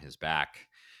team on his back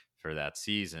for that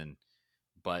season.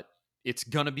 But it's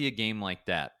going to be a game like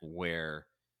that where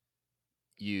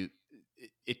it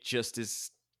just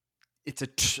is.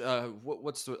 It's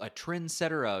what's a trend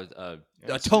setter, a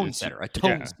tone setter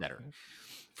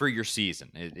for your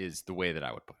season is the way that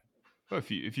I would put it. Well,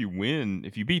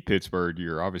 if you beat Pittsburgh,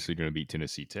 you're obviously going to beat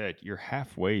Tennessee Tech. You're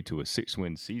halfway to a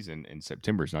 6-win season, and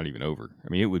September's not even over. I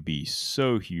mean, it would be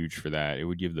so huge for that. It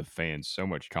would give the fans so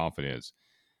much confidence,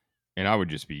 and I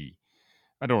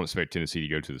don't expect Tennessee to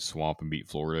go to the Swamp and beat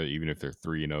Florida, even if they're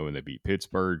 3-0 and they beat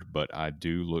Pittsburgh. But I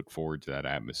do look forward to that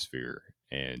atmosphere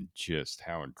and just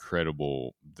how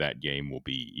incredible that game will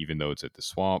be, even though it's at the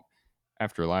Swamp.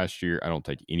 After last year, I don't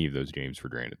take any of those games for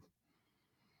granted.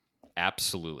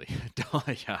 Absolutely.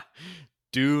 Yeah.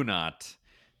 Do not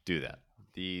do that.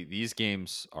 These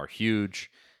games are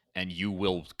huge, and you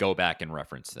will go back and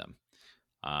reference them.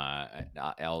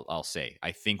 I'll say,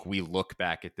 I think we look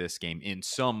back at this game in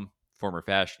some form or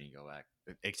fashion. You go back.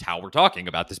 It's how we're talking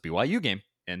about this BYU game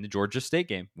and the Georgia State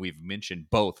game. We've mentioned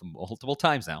both multiple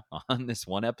times now on this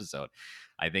one episode.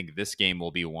 I think this game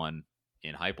will be one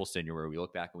in Heupel's tenure where we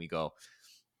look back and we go,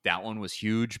 that one was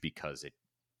huge because it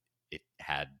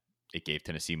gave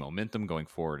Tennessee momentum going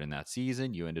forward in that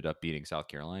season. You ended up beating South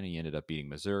Carolina. You ended up beating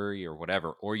Missouri or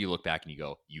whatever. Or you look back and you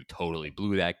go, you totally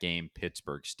blew that game.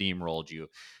 Pittsburgh steamrolled you.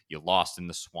 You lost in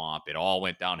the Swamp. It all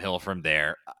went downhill from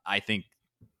there. I think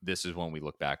this is one we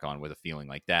look back on with a feeling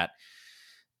like that.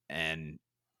 And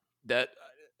that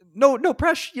no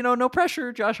pressure, no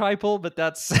pressure, Josh Heupel, but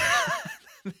that's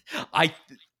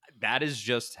that is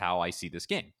just how I see this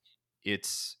game.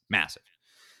 It's massive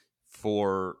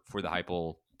for the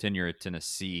Heupel tenure at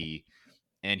Tennessee,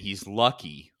 and he's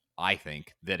lucky, I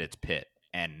think, that it's Pitt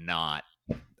and not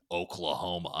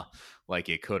Oklahoma like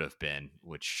it could have been,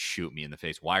 which shoot me in the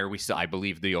face. Why are we still? I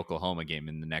believe the Oklahoma game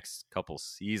in the next couple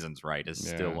seasons, right, is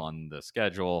Yeah. still on the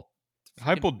schedule.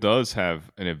 Freaking Heupel does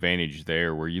have an advantage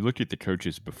there where you look at the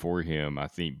coaches before him. I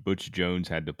think Butch Jones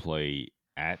had to play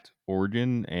at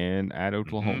Oregon and at mm-hmm.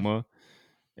 Oklahoma.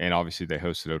 And obviously they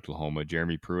hosted Oklahoma.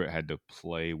 Jeremy Pruitt had to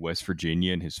play West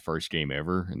Virginia in his first game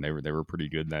ever, and they were pretty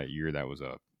good that year. That was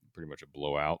a pretty much a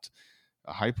blowout.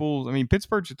 Heupel, I mean,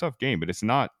 Pittsburgh's a tough game, but it's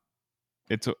not.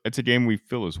 It's a game we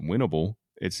feel is winnable.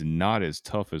 It's not as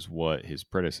tough as what his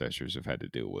predecessors have had to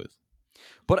deal with.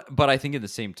 But I think at the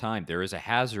same time there is a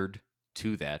hazard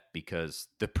to that because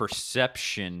the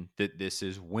perception that this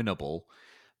is winnable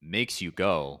makes you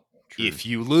go, True. if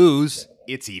you lose,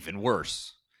 it's even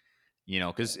worse.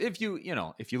 Because if you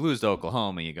lose to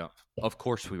Oklahoma, you go, of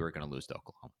course we were going to lose to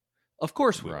Oklahoma. Of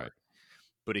course we Right. were.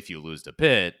 But if you lose to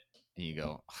Pitt, you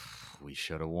go, we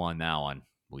should have won that one.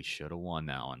 We should have won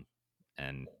that one.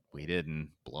 And we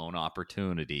didn't. Blown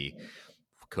opportunity.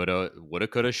 Coulda, woulda,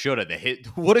 coulda, shoulda.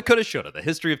 Woulda, coulda, shoulda. The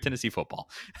history of Tennessee football.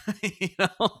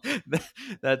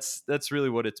 That's really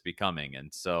what it's becoming.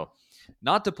 And so,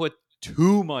 not to put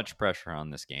too much pressure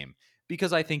on this game,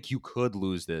 because I think you could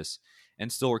lose this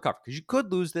and still recover. Because you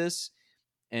could lose this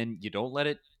and you don't let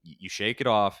it. You shake it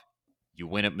off. You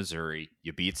win at Missouri.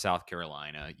 You beat South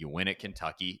Carolina. You win at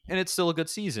Kentucky, and it's still a good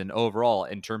season overall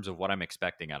in terms of what I'm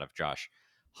expecting out of Josh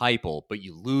Heupel. But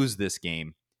you lose this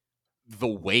game, the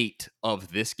weight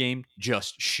of this game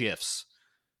just shifts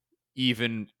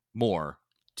even more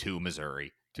to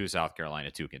Missouri, to South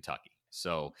Carolina, to Kentucky.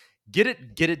 So get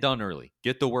it done early.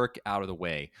 Get the work out of the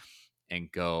way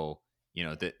and go,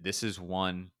 this is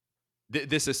one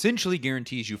this essentially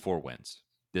guarantees you 4 wins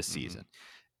this season.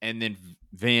 And then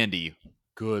Vandy,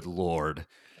 good Lord.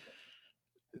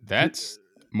 That's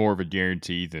more of a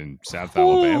guarantee than South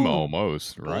Alabama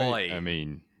almost, right? Boy. I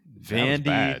mean, that Vandy was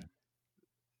bad.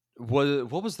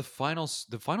 What was the final?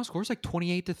 The final score was like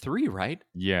 28-3, right?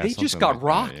 Yeah, They just something got like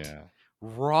rocked, that, yeah.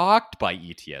 rocked by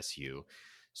ETSU.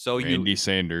 So Randy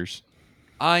Sanders.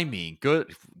 I mean,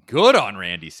 good on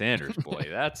Randy Sanders, boy.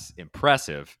 That's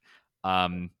impressive.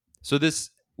 So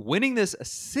winning this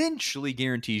essentially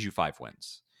guarantees you 5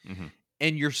 wins. Mm-hmm.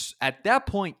 And you're at that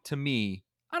point, to me,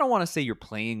 I don't want to say you're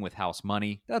playing with house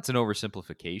money. That's an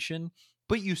oversimplification,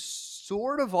 but you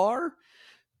sort of are,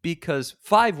 because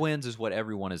 5 wins is what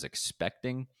everyone is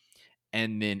expecting.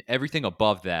 And then everything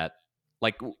above that,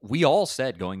 like we all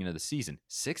said going into the season,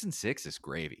 6-6 is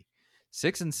gravy.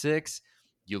 6-6,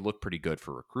 you look pretty good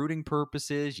for recruiting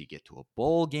purposes. You get to a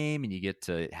bowl game and you get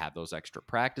to have those extra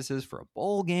practices for a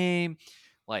bowl game.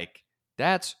 Like,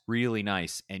 that's really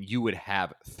nice. And you would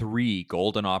have 3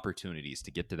 golden opportunities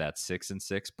to get to that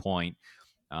 6-6 point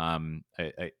in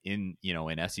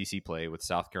SEC play with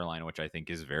South Carolina, which I think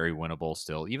is very winnable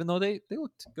still, even though they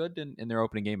looked good in their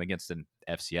opening game against an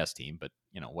FCS team, but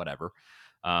whatever.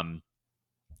 And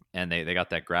they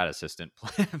got that grad assistant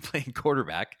playing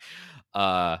quarterback,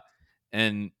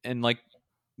 and like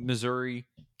Missouri,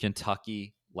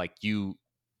 Kentucky, like you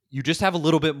just have a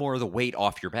little bit more of the weight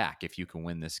off your back if you can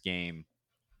win this game,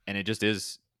 and it just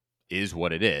is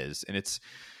what it is, and it's.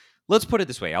 Let's put it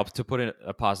this way, to put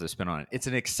a positive spin on it. It's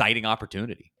an exciting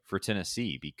opportunity for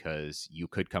Tennessee because you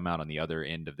could come out on the other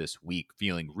end of this week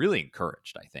feeling really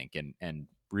encouraged, I think, and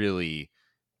really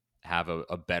have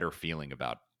a better feeling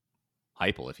about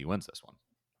Heupel if he wins this one.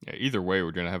 Yeah, either way,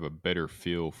 we're going to have a better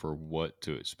feel for what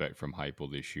to expect from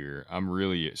Heupel this year. I'm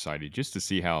really excited just to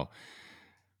see how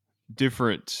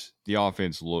different the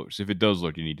offense looks, if it does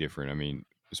look any different. I mean,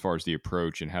 as far as the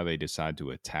approach and how they decide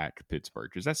to attack Pittsburgh,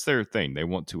 because that's their thing. They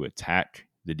want to attack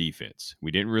the defense. We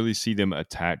didn't really see them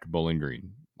attack Bowling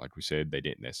Green. Like we said, they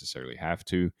didn't necessarily have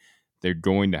to. They're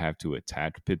going to have to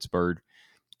attack Pittsburgh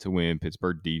to win.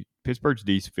 Pittsburgh's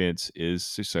defense is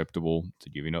susceptible to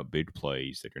giving up big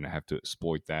plays. They're going to have to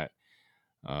exploit that.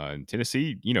 And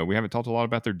Tennessee, we haven't talked a lot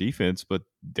about their defense, but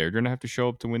they're going to have to show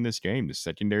up to win this game. The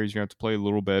secondary is going to have to play a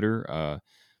little better.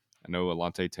 I know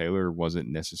Alontae Taylor wasn't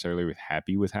necessarily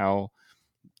happy with how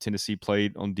Tennessee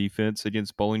played on defense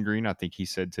against Bowling Green. I think he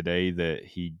said today that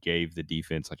he gave the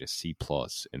defense like a C+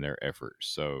 in their efforts.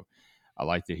 So I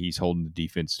like that he's holding the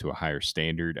defense to a higher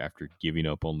standard after giving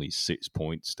up only 6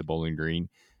 points to Bowling Green.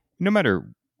 No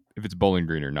matter if it's Bowling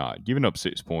Green or not, giving up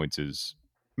 6 points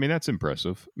that's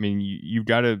impressive. I mean, you've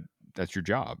got to, that's your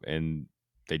job. And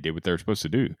they did what they were supposed to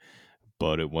do.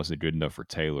 But it wasn't good enough for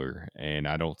Taylor, and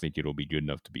I don't think it'll be good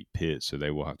enough to beat Pitt, so they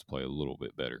will have to play a little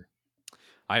bit better.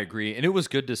 I agree, and it was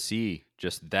good to see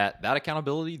just that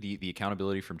accountability, the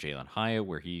accountability from Jalen Hyatt,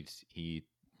 where he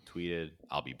tweeted,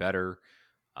 "I'll be better,"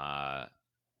 or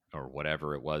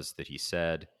whatever it was that he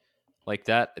said. Like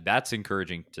that's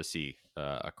encouraging to see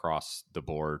across the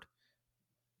board.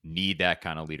 Need that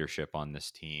kind of leadership on this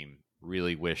team.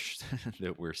 Really wish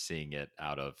that we're seeing it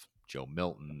out of Joe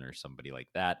Milton or somebody like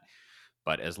that.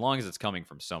 But as long as it's coming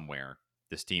from somewhere,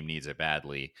 this team needs it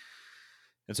badly.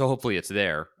 And so hopefully it's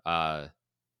there.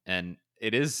 And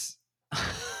it is,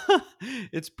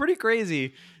 it's pretty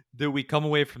crazy that we come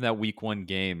away from that week 1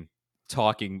 game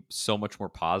talking so much more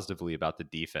positively about the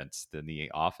defense than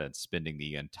the offense, spending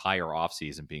the entire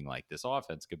offseason being like, this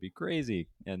offense could be crazy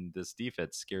and this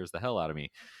defense scares the hell out of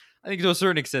me. I think to a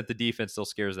certain extent, the defense still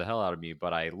scares the hell out of me,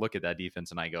 but I look at that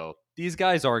defense and I go, these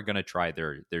guys are going to try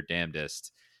their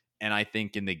damnedest. And I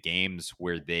think in the games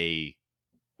where the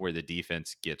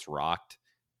defense gets rocked,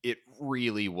 it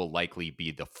really will likely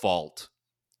be the fault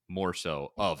more so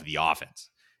of the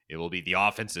offense. It will be the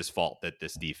offense's fault that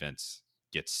this defense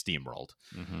gets steamrolled.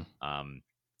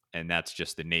 And that's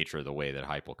just the nature of the way that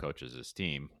Heupel coaches his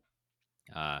team.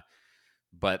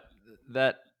 But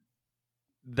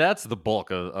that's the bulk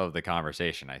of the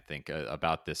conversation, I think,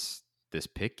 about this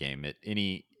pick game.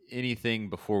 Anything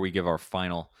before we give our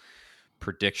final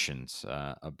predictions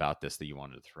about this that you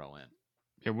wanted to throw in?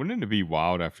 Yeah, wouldn't it be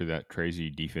wild after that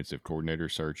crazy defensive coordinator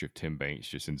search if Tim Banks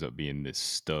just ends up being this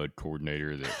stud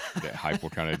coordinator that Heupel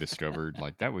kind of discovered?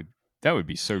 Like that would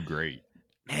be so great.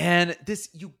 And this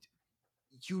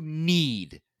you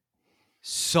need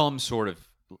some sort of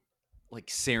like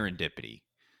serendipity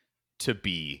to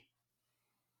be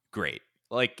great.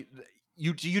 Like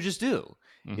you just do.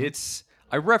 Mm-hmm.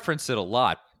 I reference it a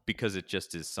lot because it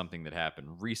just is something that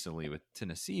happened recently with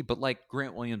Tennessee, but like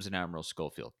Grant Williams and Admiral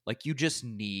Schofield, like you just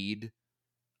need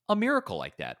a miracle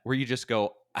like that where you just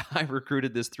go, I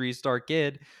recruited this 3-star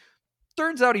kid.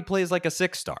 Turns out he plays like a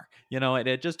 6-star, and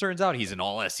it just turns out he's an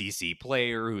all SEC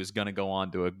player who's going to go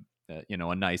on to a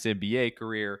nice NBA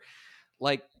career.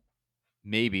 Like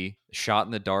maybe shot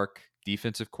in the dark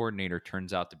defensive coordinator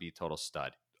turns out to be a total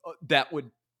stud. That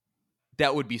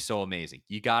would be so amazing.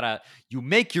 You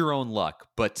make your own luck,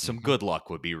 but some good luck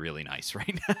would be really nice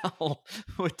right now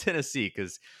with Tennessee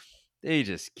because they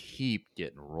just keep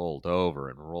getting rolled over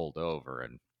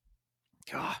and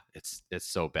God, it's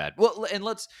so bad. Well, and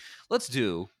let's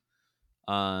do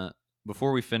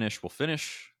before we finish, we'll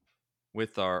finish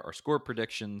with our score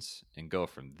predictions and go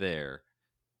from there.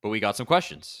 But we got some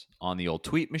questions on the old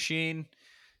tweet machine.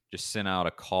 Just sent out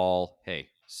a call. Hey,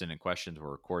 send in questions. We're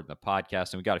recording the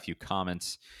podcast, and we got a few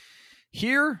comments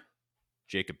here.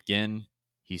 Jacob Ginn,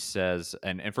 he says,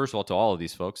 and first of all, to all of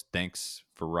these folks, thanks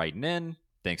for writing in.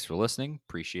 Thanks for listening.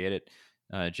 Appreciate it.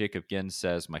 Jacob Ginn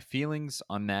says, my feelings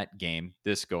on that game,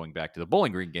 this going back to the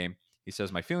Bowling Green game, he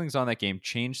says, my feelings on that game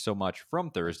changed so much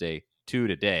from Thursday to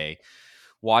today.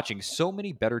 Watching so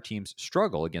many better teams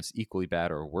struggle against equally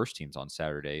bad or worse teams on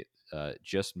Saturday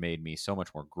just made me so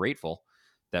much more grateful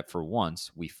that for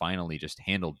once we finally just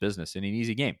handled business in an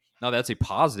easy game. Now that's a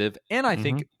positive and I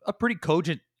think a pretty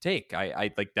cogent take.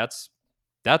 I like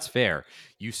that's fair.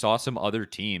 You saw some other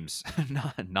teams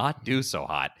not do so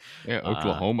hot. Yeah,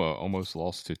 Oklahoma almost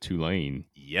lost to Tulane.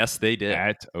 Yes, they did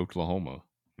at Oklahoma.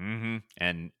 Mm-hmm.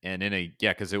 And in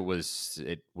because it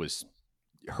was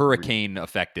hurricane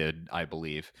affected, I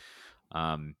believe.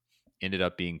 Ended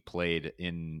up being played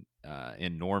in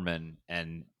Norman,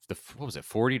 and what was it,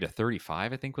 40-35?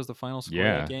 I think was the final score of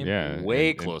that game. Yeah,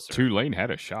 way closer. And Tulane had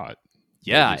a shot.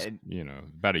 Yeah, was,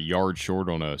 about a yard short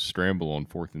on a scramble on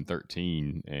 4th and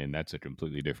 13, and that's a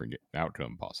completely different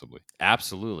outcome, possibly.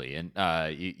 Absolutely, and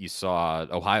you saw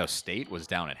Ohio State was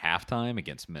down at halftime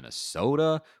against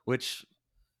Minnesota, which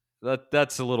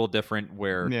that's a little different.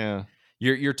 Where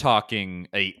you're talking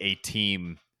a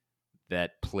team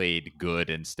that played good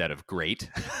instead of great.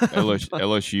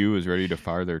 LSU is ready to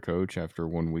fire their coach after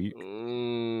 1 week.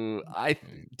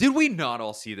 Did we not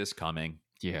all see this coming?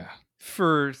 Yeah.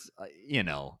 For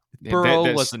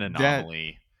Burrow was an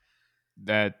anomaly.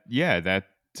 That's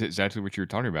exactly what you're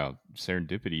talking about.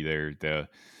 Serendipity there.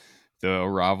 The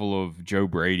arrival of Joe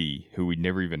Brady, who we'd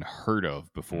never even heard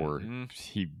of before.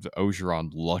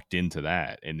 Ogeron lucked into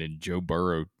that, and then Joe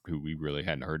Burrow, who we really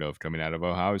hadn't heard of coming out of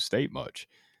Ohio State much.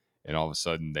 And all of a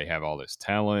sudden, they have all this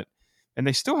talent, and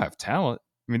they still have talent.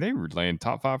 I mean, they were laying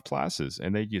top 5 classes,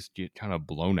 and they just get kind of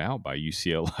blown out by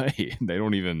UCLA. They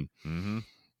don't even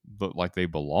look like they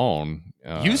belong.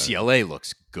 UCLA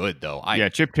looks good, though.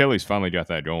 Chip Kelly's finally got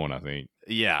that going, I think.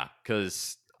 Yeah,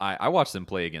 because I watched them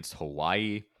play against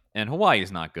Hawaii, and Hawaii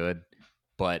is not good,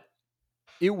 but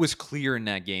it was clear in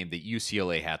that game that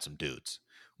UCLA had some dudes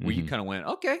where you kind of went,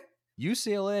 okay,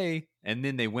 UCLA, and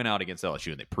then they went out against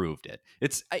LSU and they proved it.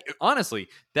 Honestly,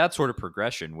 that sort of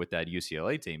progression with that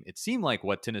UCLA team, it seemed like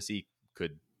what Tennessee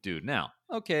could do now.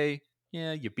 Okay,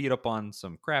 yeah, you beat up on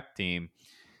some crap team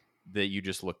that you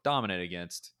just look dominant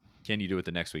against. Can you do it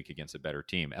the next week against a better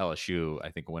team? LSU, I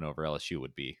think a win over LSU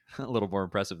would be a little more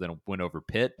impressive than a win over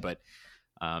Pitt. But,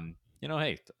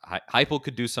 hey, Heupel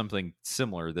could do something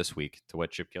similar this week to what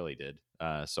Chip Kelly did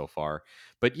so far.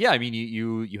 But, yeah, I mean,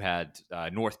 you had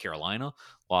North Carolina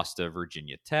lost to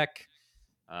Virginia Tech.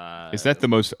 Is that the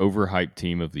most overhyped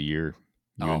team of the year?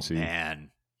 Oh, UNC.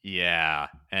 man. Yeah.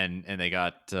 And they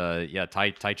got,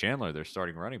 Ty Chandler, their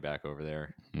starting running back over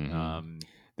there. Mm-hmm.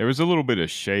 There was a little bit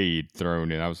of shade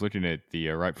thrown in. I was looking at the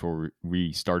right before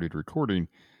we started recording.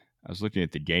 I was looking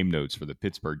at the game notes for the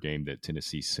Pittsburgh game that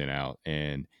Tennessee sent out,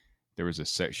 and there was a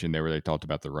section there where they talked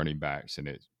about the running backs, and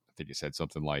I think it said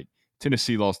something like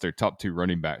Tennessee lost their top 2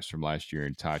 running backs from last year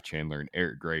in Ty Chandler and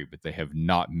Eric Gray, but they have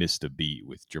not missed a beat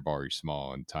with Jabari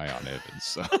Small and Tyon Evans.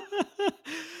 So.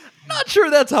 Not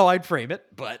sure that's how I'd frame it,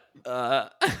 but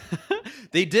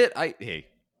they did.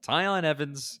 Tyon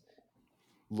Evans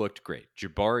looked great.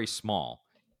 Jabari Small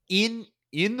in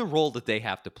the role that they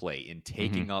have to play in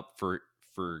taking up for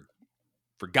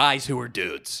guys who are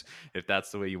dudes, if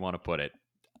that's the way you want to put it.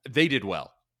 They did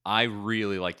well. I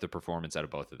really liked the performance out of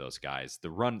both of those guys. The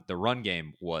run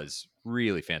game was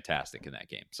really fantastic in that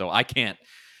game. So I can't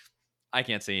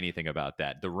say anything about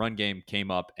that. The run game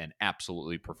came up and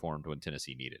absolutely performed when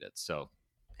Tennessee needed it. So,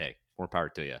 hey, more power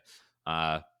to you.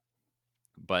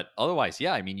 But otherwise,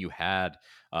 yeah, I mean, you had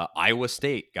Iowa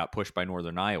State got pushed by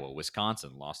Northern Iowa.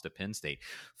 Wisconsin lost to Penn State.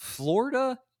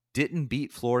 Florida didn't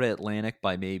beat Florida Atlantic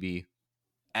by maybe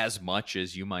as much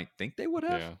as you might think they would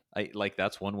have. Yeah.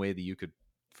 That's one way that you could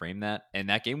frame that. And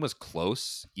that game was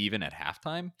close even at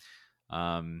halftime.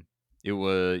 It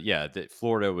was, that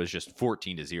Florida was just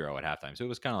 14-0 at halftime. So it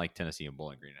was kind of like Tennessee and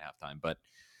Bowling Green at halftime. But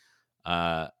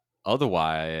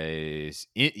otherwise,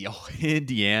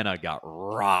 Indiana got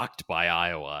rocked by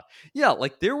Iowa. Yeah,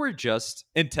 like there were just,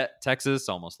 and Texas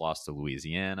almost lost to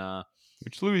Louisiana.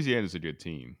 Which Louisiana's a good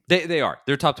team. They are.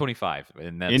 They're top 25.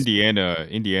 And that's,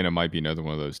 Indiana might be another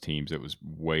one of those teams that was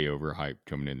way overhyped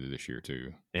coming into this year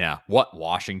too. Yeah.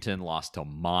 Washington lost to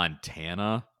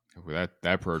Montana.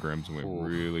 That program's went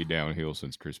really downhill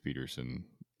since Chris Peterson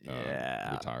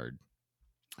retired.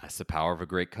 That's the power of a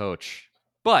great coach.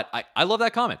 But I love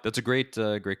that comment. That's a great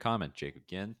comment, Jacob.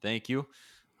 Again, thank you.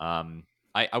 I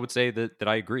would say that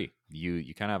I agree.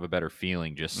 You kind of have a better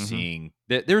feeling just seeing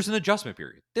that there's an adjustment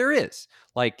period. There is.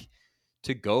 Like,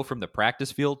 to go from the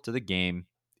practice field to the game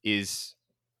is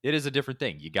a different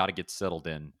thing. You got to get settled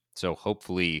in. So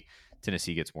hopefully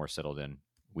Tennessee gets more settled in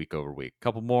week over week. A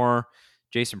couple more.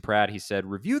 Jason Pratt, he said,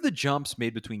 review the jumps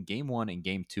made between game 1 and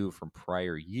game 2 from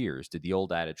prior years. Did the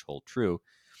old adage hold true?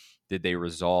 Did they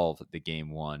resolve the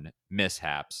game 1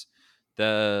 mishaps?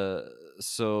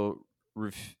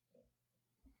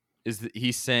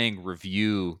 He's saying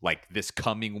review, like this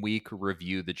coming week,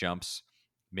 review the jumps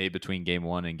made between game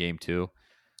 1 and game 2?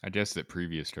 I guess that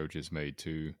previous coaches made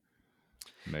too.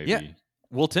 Maybe. Yeah.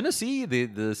 Well, Tennessee,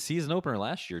 the season opener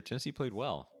last year, Tennessee played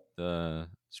well.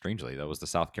 Strangely, that was the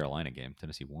South Carolina game.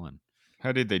 Tennessee won.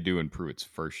 How did they do in Pruitt's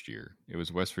first year? It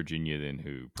was West Virginia then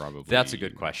who probably... That's a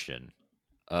good question.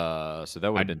 So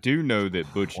that would have been... I do know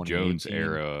that Butch Jones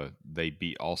era, they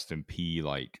beat Austin Peay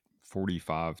like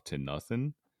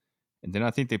 45-0. And then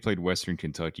I think they played Western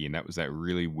Kentucky, and that was that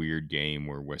really weird game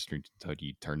where Western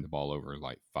Kentucky turned the ball over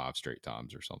like 5 straight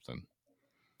times or something.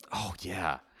 Oh,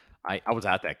 yeah. I was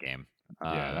at that game.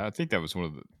 Yeah, I think that was one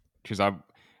of the... Because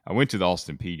I went to the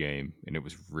Austin Peay game, and it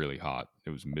was really hot. It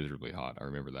was miserably hot. I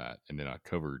remember that. And then I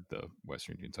covered the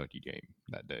Western Kentucky game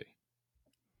that day.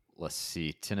 Let's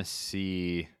see.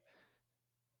 Tennessee...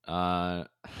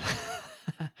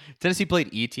 Tennessee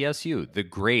played ETSU, the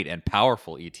great and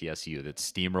powerful ETSU that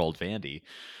steamrolled Vandy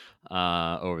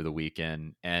over the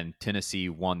weekend, and Tennessee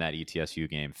won that ETSU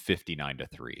game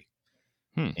 59-3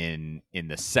 in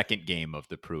the second game of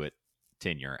the Pruitt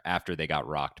tenure after they got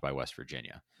rocked by West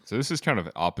Virginia. So this is kind of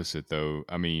opposite, though.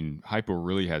 I mean, Heupel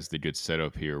really has the good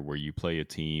setup here where you play a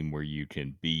team where you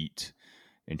can beat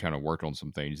and kind of work on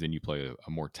some things. Then you play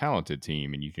a more talented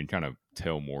team, and you can kind of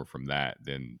tell more from that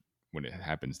than when it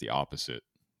happens the opposite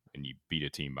and you beat a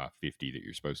team by 50 that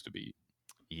you're supposed to beat.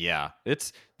 Yeah,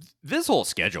 it's this whole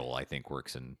schedule, I think,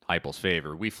 works in Heupel's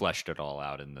favor. We fleshed it all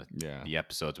out in the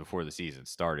episodes before the season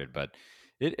started, but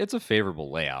it's a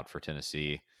favorable layout for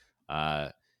Tennessee.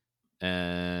 And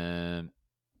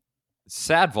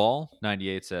Sadval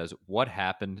 98 says, "What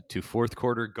happened to fourth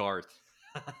quarter Garth?"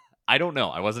 I don't know.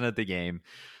 I wasn't at the game,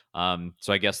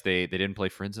 so I guess they didn't play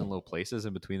Friends in Low Places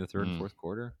in between the third and fourth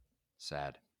quarter.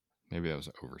 Sad. Maybe that was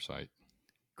an oversight.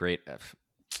 Great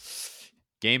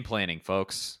game planning,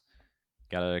 folks.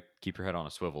 Gotta keep your head on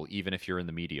a swivel, even if you're in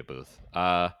the media booth.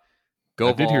 I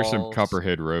Go did hear some Vols.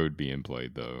 Copperhead Road being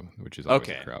played though, which is always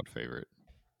a Okay, crowd favorite.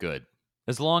 good.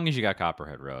 As long as you got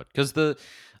Copperhead Road, because the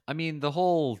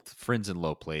whole Friends in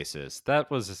Low Places,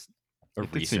 that was a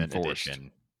It did seem recent forced,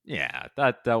 addition. Yeah,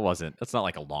 that's not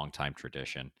like a long time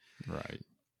tradition. right?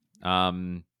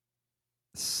 Um,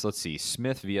 let's see.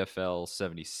 Smith VFL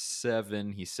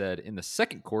 77. He said in the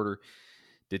second quarter,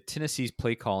 did Tennessee's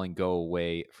play calling go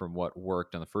away from what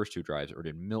worked on the first two drives, or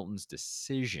did Milton's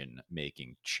decision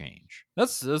making change?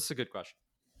 That's a good question.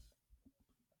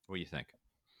 What do you think?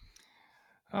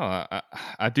 Oh,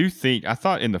 I do think I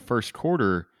thought in the first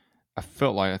quarter, I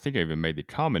felt like I think I even made the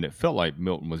comment. It felt like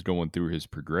Milton was going through his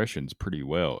progressions pretty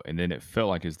well, and then it felt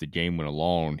like as the game went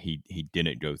along, he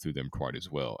didn't go through them quite as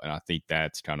well. And I think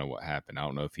that's kind of what happened. I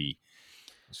don't know if he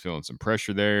was feeling some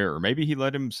pressure there, or maybe he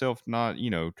let himself not,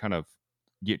 kind of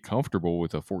get comfortable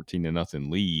with a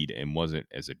 14-0 lead and wasn't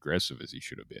as aggressive as he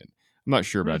should have been. I'm not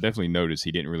sure, but I definitely noticed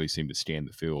he didn't really seem to scan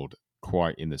the field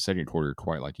quite in the second quarter,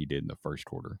 quite like he did in the first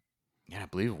quarter. Yeah, I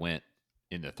believe went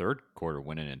in the third quarter,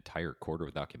 went an entire quarter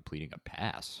without completing a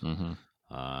pass,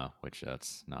 Mm-hmm. which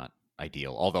that's not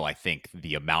ideal. Although I think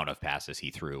the amount of passes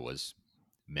he threw was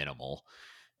minimal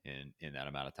in that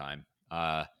amount of time.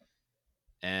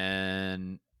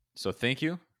 And so thank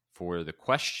you for the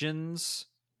questions,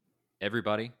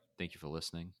 everybody. Thank you for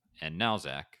listening. And now,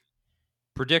 Zach,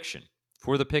 prediction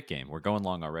for the pick game. We're going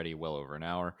long already, well over an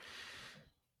hour.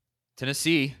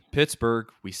 Tennessee, Pittsburgh.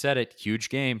 We said it. Huge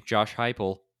game. Josh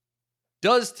Heupel.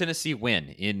 Does Tennessee win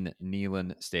in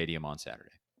Neyland Stadium on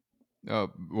Saturday?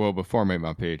 Well, before I make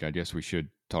my pick, I guess we should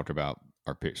talk about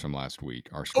our picks from last week,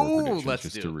 our score Oh, predictions,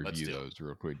 just to review those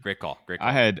real quick. Great call.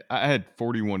 I had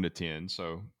 41-10,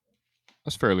 so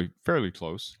that's fairly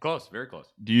close. Close. Very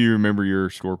close. Do you remember your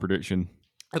score prediction?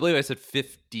 I believe I said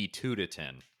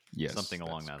 52-10. Yes, something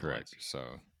along that correct. lines.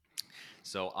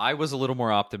 So I was a little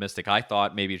more optimistic. I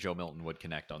thought maybe Joe Milton would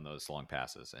connect on those long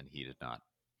passes, and he did not.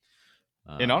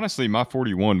 And honestly, my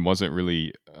 41 wasn't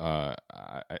really.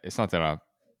 It's not that I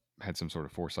had some sort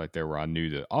of foresight there where I knew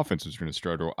the offense was going to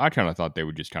struggle. I kind of thought they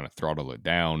would just kind of throttle it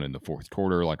down in the fourth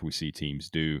quarter, like we see teams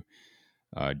do,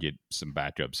 get some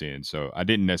backups in. So I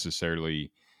didn't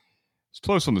necessarily. It's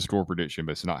close on the score prediction,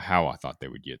 but it's not how I thought they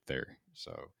would get there.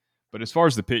 So, but as far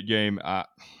as the pit game, I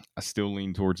still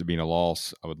lean towards it being a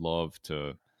loss. I would love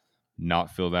to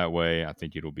not feel that way. I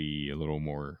think it'll be a little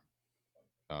more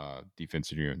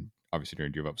defensive, and obviously they're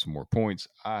going to give up some more points.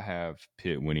 I have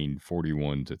Pitt winning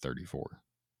 41-34.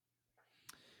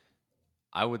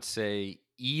 I would say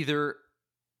either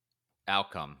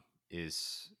outcome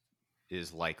is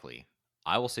likely.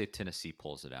 I will say Tennessee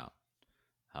pulls it out,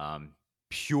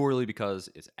 purely because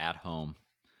it's at home,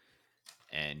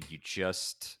 and you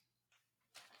just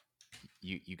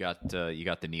you got the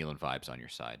Neyland vibes on your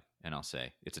side. And I'll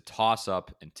say it's a toss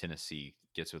up, and Tennessee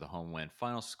gets with a home win.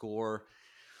 Final score,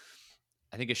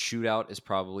 I think a shootout is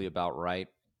probably about right.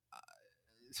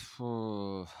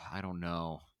 I don't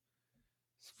know.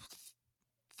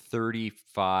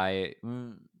 35,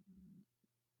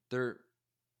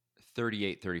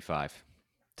 38-35,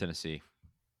 Tennessee.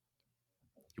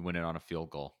 You win it on a field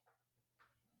goal.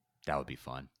 That would be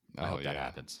fun. I hope that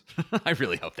happens. I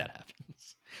really hope that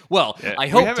happens. Well, yeah, I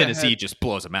hope Tennessee just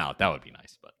blows them out. That would be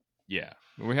nice. But yeah,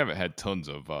 we haven't had tons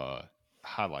of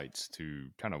highlights to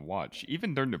kind of watch.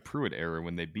 Even during the Pruitt era,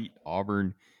 when they beat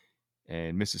Auburn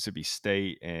and Mississippi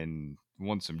State and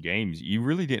won some games, you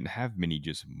really didn't have many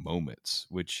just moments,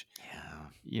 which,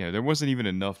 there wasn't even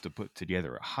enough to put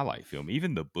together a highlight film.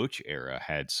 Even the Butch era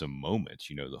had some moments,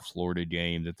 the Florida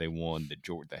game that they won,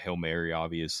 the Hail Mary,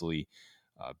 obviously,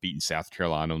 beating South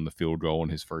Carolina on the field goal in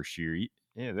his first year.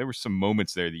 Yeah, there were some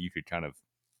moments there that you could kind of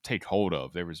take hold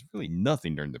of. There was really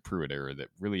nothing during the Pruitt era that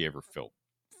really ever felt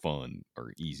fun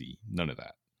or easy. None of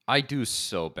that. I do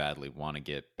so badly want to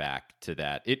get back to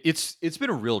that. It's been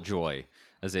a real joy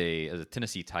as a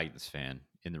Tennessee Titans fan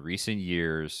in the recent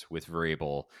years with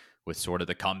Vrabel, with sort of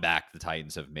the comeback the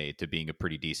Titans have made to being a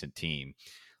pretty decent team.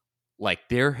 Like,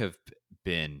 there have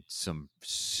been some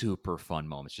super fun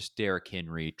moments. Just Derrick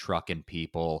Henry trucking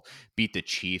people, beat the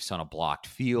Chiefs on a blocked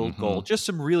field goal. Just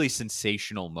some really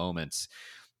sensational moments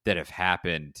that have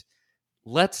happened.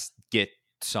 Let's get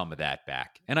some of that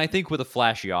back. And I think with a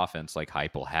flashy offense like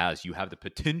Heupel has, you have the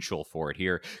potential for it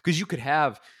here, because you could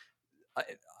have,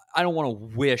 I don't want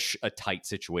to wish a tight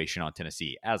situation on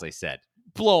Tennessee. As I said,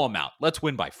 blow them out. Let's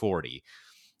win by 40.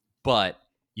 But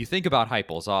you think about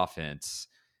Heupel's offense,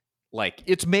 like,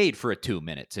 it's made for a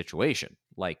 2-minute situation,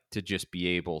 like to just be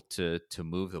able to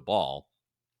move the ball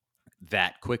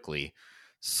that quickly.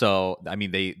 So, I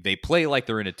mean, they play like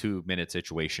they're in a 2-minute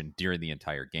situation during the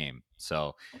entire game.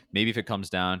 So maybe if it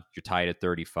comes down, you're tied at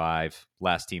 35,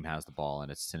 last team has the ball,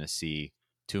 and it's Tennessee,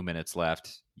 2 minutes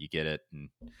left, you get it, and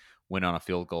win on a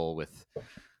field goal with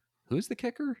who's the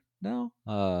kicker now?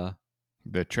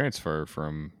 The transfer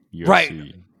from Right.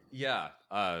 USC. Yeah.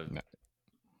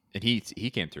 And he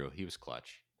came through. He was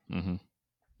clutch. Mm-hmm.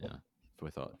 Yeah. We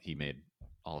thought he made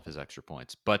all of his extra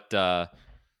points. But I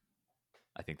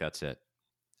think that's it.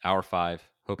 Hour 5.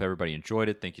 Hope everybody enjoyed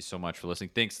it. Thank you so much for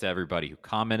listening. Thanks to everybody who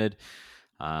commented.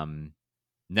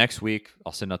 Next week,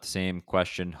 I'll send out the same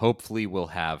question. Hopefully, we'll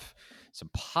have some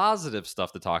positive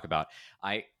stuff to talk about.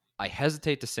 I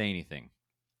hesitate to say anything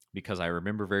because I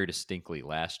remember very distinctly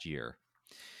last year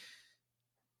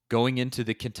going into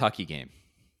the Kentucky game.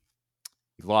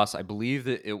 You lost. I believe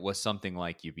that it was something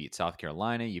like you beat South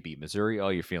Carolina, you beat Missouri. Oh,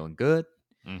 you're feeling good.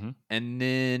 Mm-hmm. And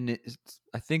then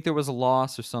I think there was a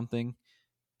loss or something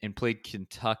and played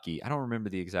Kentucky. I don't remember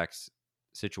the exact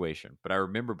situation, but I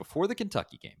remember before the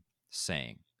Kentucky game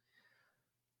saying,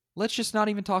 let's just not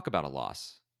even talk about a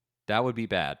loss. That would be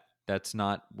bad. That's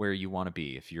not where you want to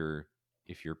be if you're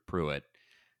Pruitt.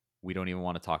 We don't even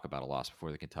want to talk about a loss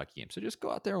before the Kentucky game. So just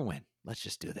go out there and win. Let's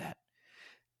just do that.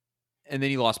 And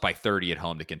then he lost by 30 at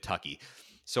home to Kentucky.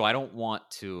 So I don't want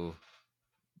to.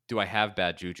 Do I have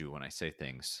bad juju when I say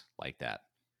things like that?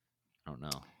 I don't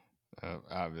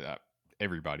know.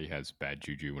 Everybody has bad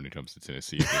juju when it comes to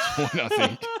Tennessee at this point, I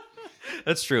think.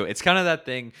 That's true. It's kind of that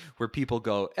thing where people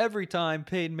go, every time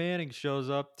Peyton Manning shows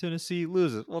up, Tennessee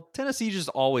loses. Well, Tennessee just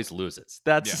always loses.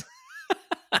 That's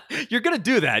you're gonna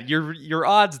do that. Your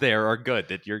odds there are good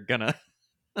that you're gonna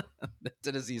that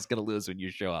Tennessee's gonna lose when you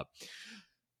show up.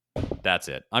 That's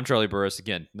it. I'm Charlie Burris.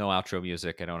 Again, no outro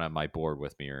music. I don't have my board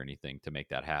with me or anything to make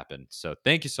that happen. So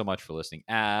thank you so much for listening.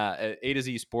 A to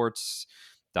Z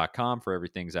Sports.com for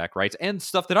everything Zach writes and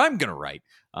stuff that I'm gonna write.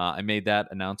 I made that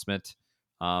announcement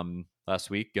last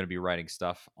week. Going to be writing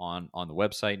stuff on the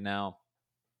website now.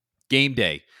 Game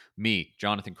day, me,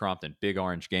 Jonathan Crompton, Big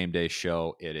Orange Game Day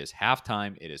show. It is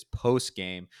halftime. It is post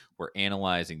game. We're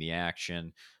analyzing the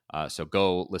action. So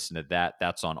go listen to that.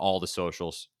 That's on all the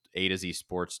socials. A to Z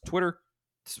Sports, Twitter,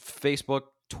 Facebook,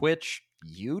 Twitch,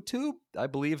 YouTube, I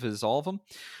believe is all of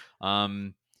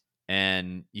them.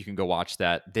 And you can go watch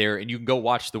that there. And you can go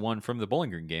watch the one from the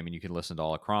Bowling Green game and you can listen to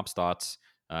all of Cromp's thoughts.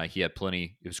 He had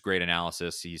plenty. It was great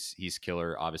analysis. He's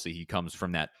killer. Obviously, he comes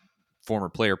from that former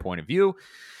player point of view.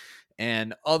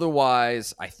 And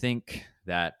otherwise, I think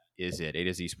that is it. A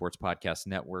to Z Sports Podcast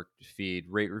Network feed,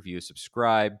 rate, review,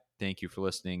 subscribe. Thank you for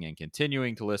listening and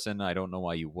continuing to listen. I don't know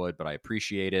why you would, but I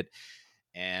appreciate it.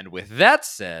 And with that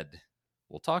said,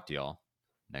 we'll talk to y'all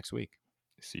next week.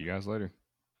 See you guys later.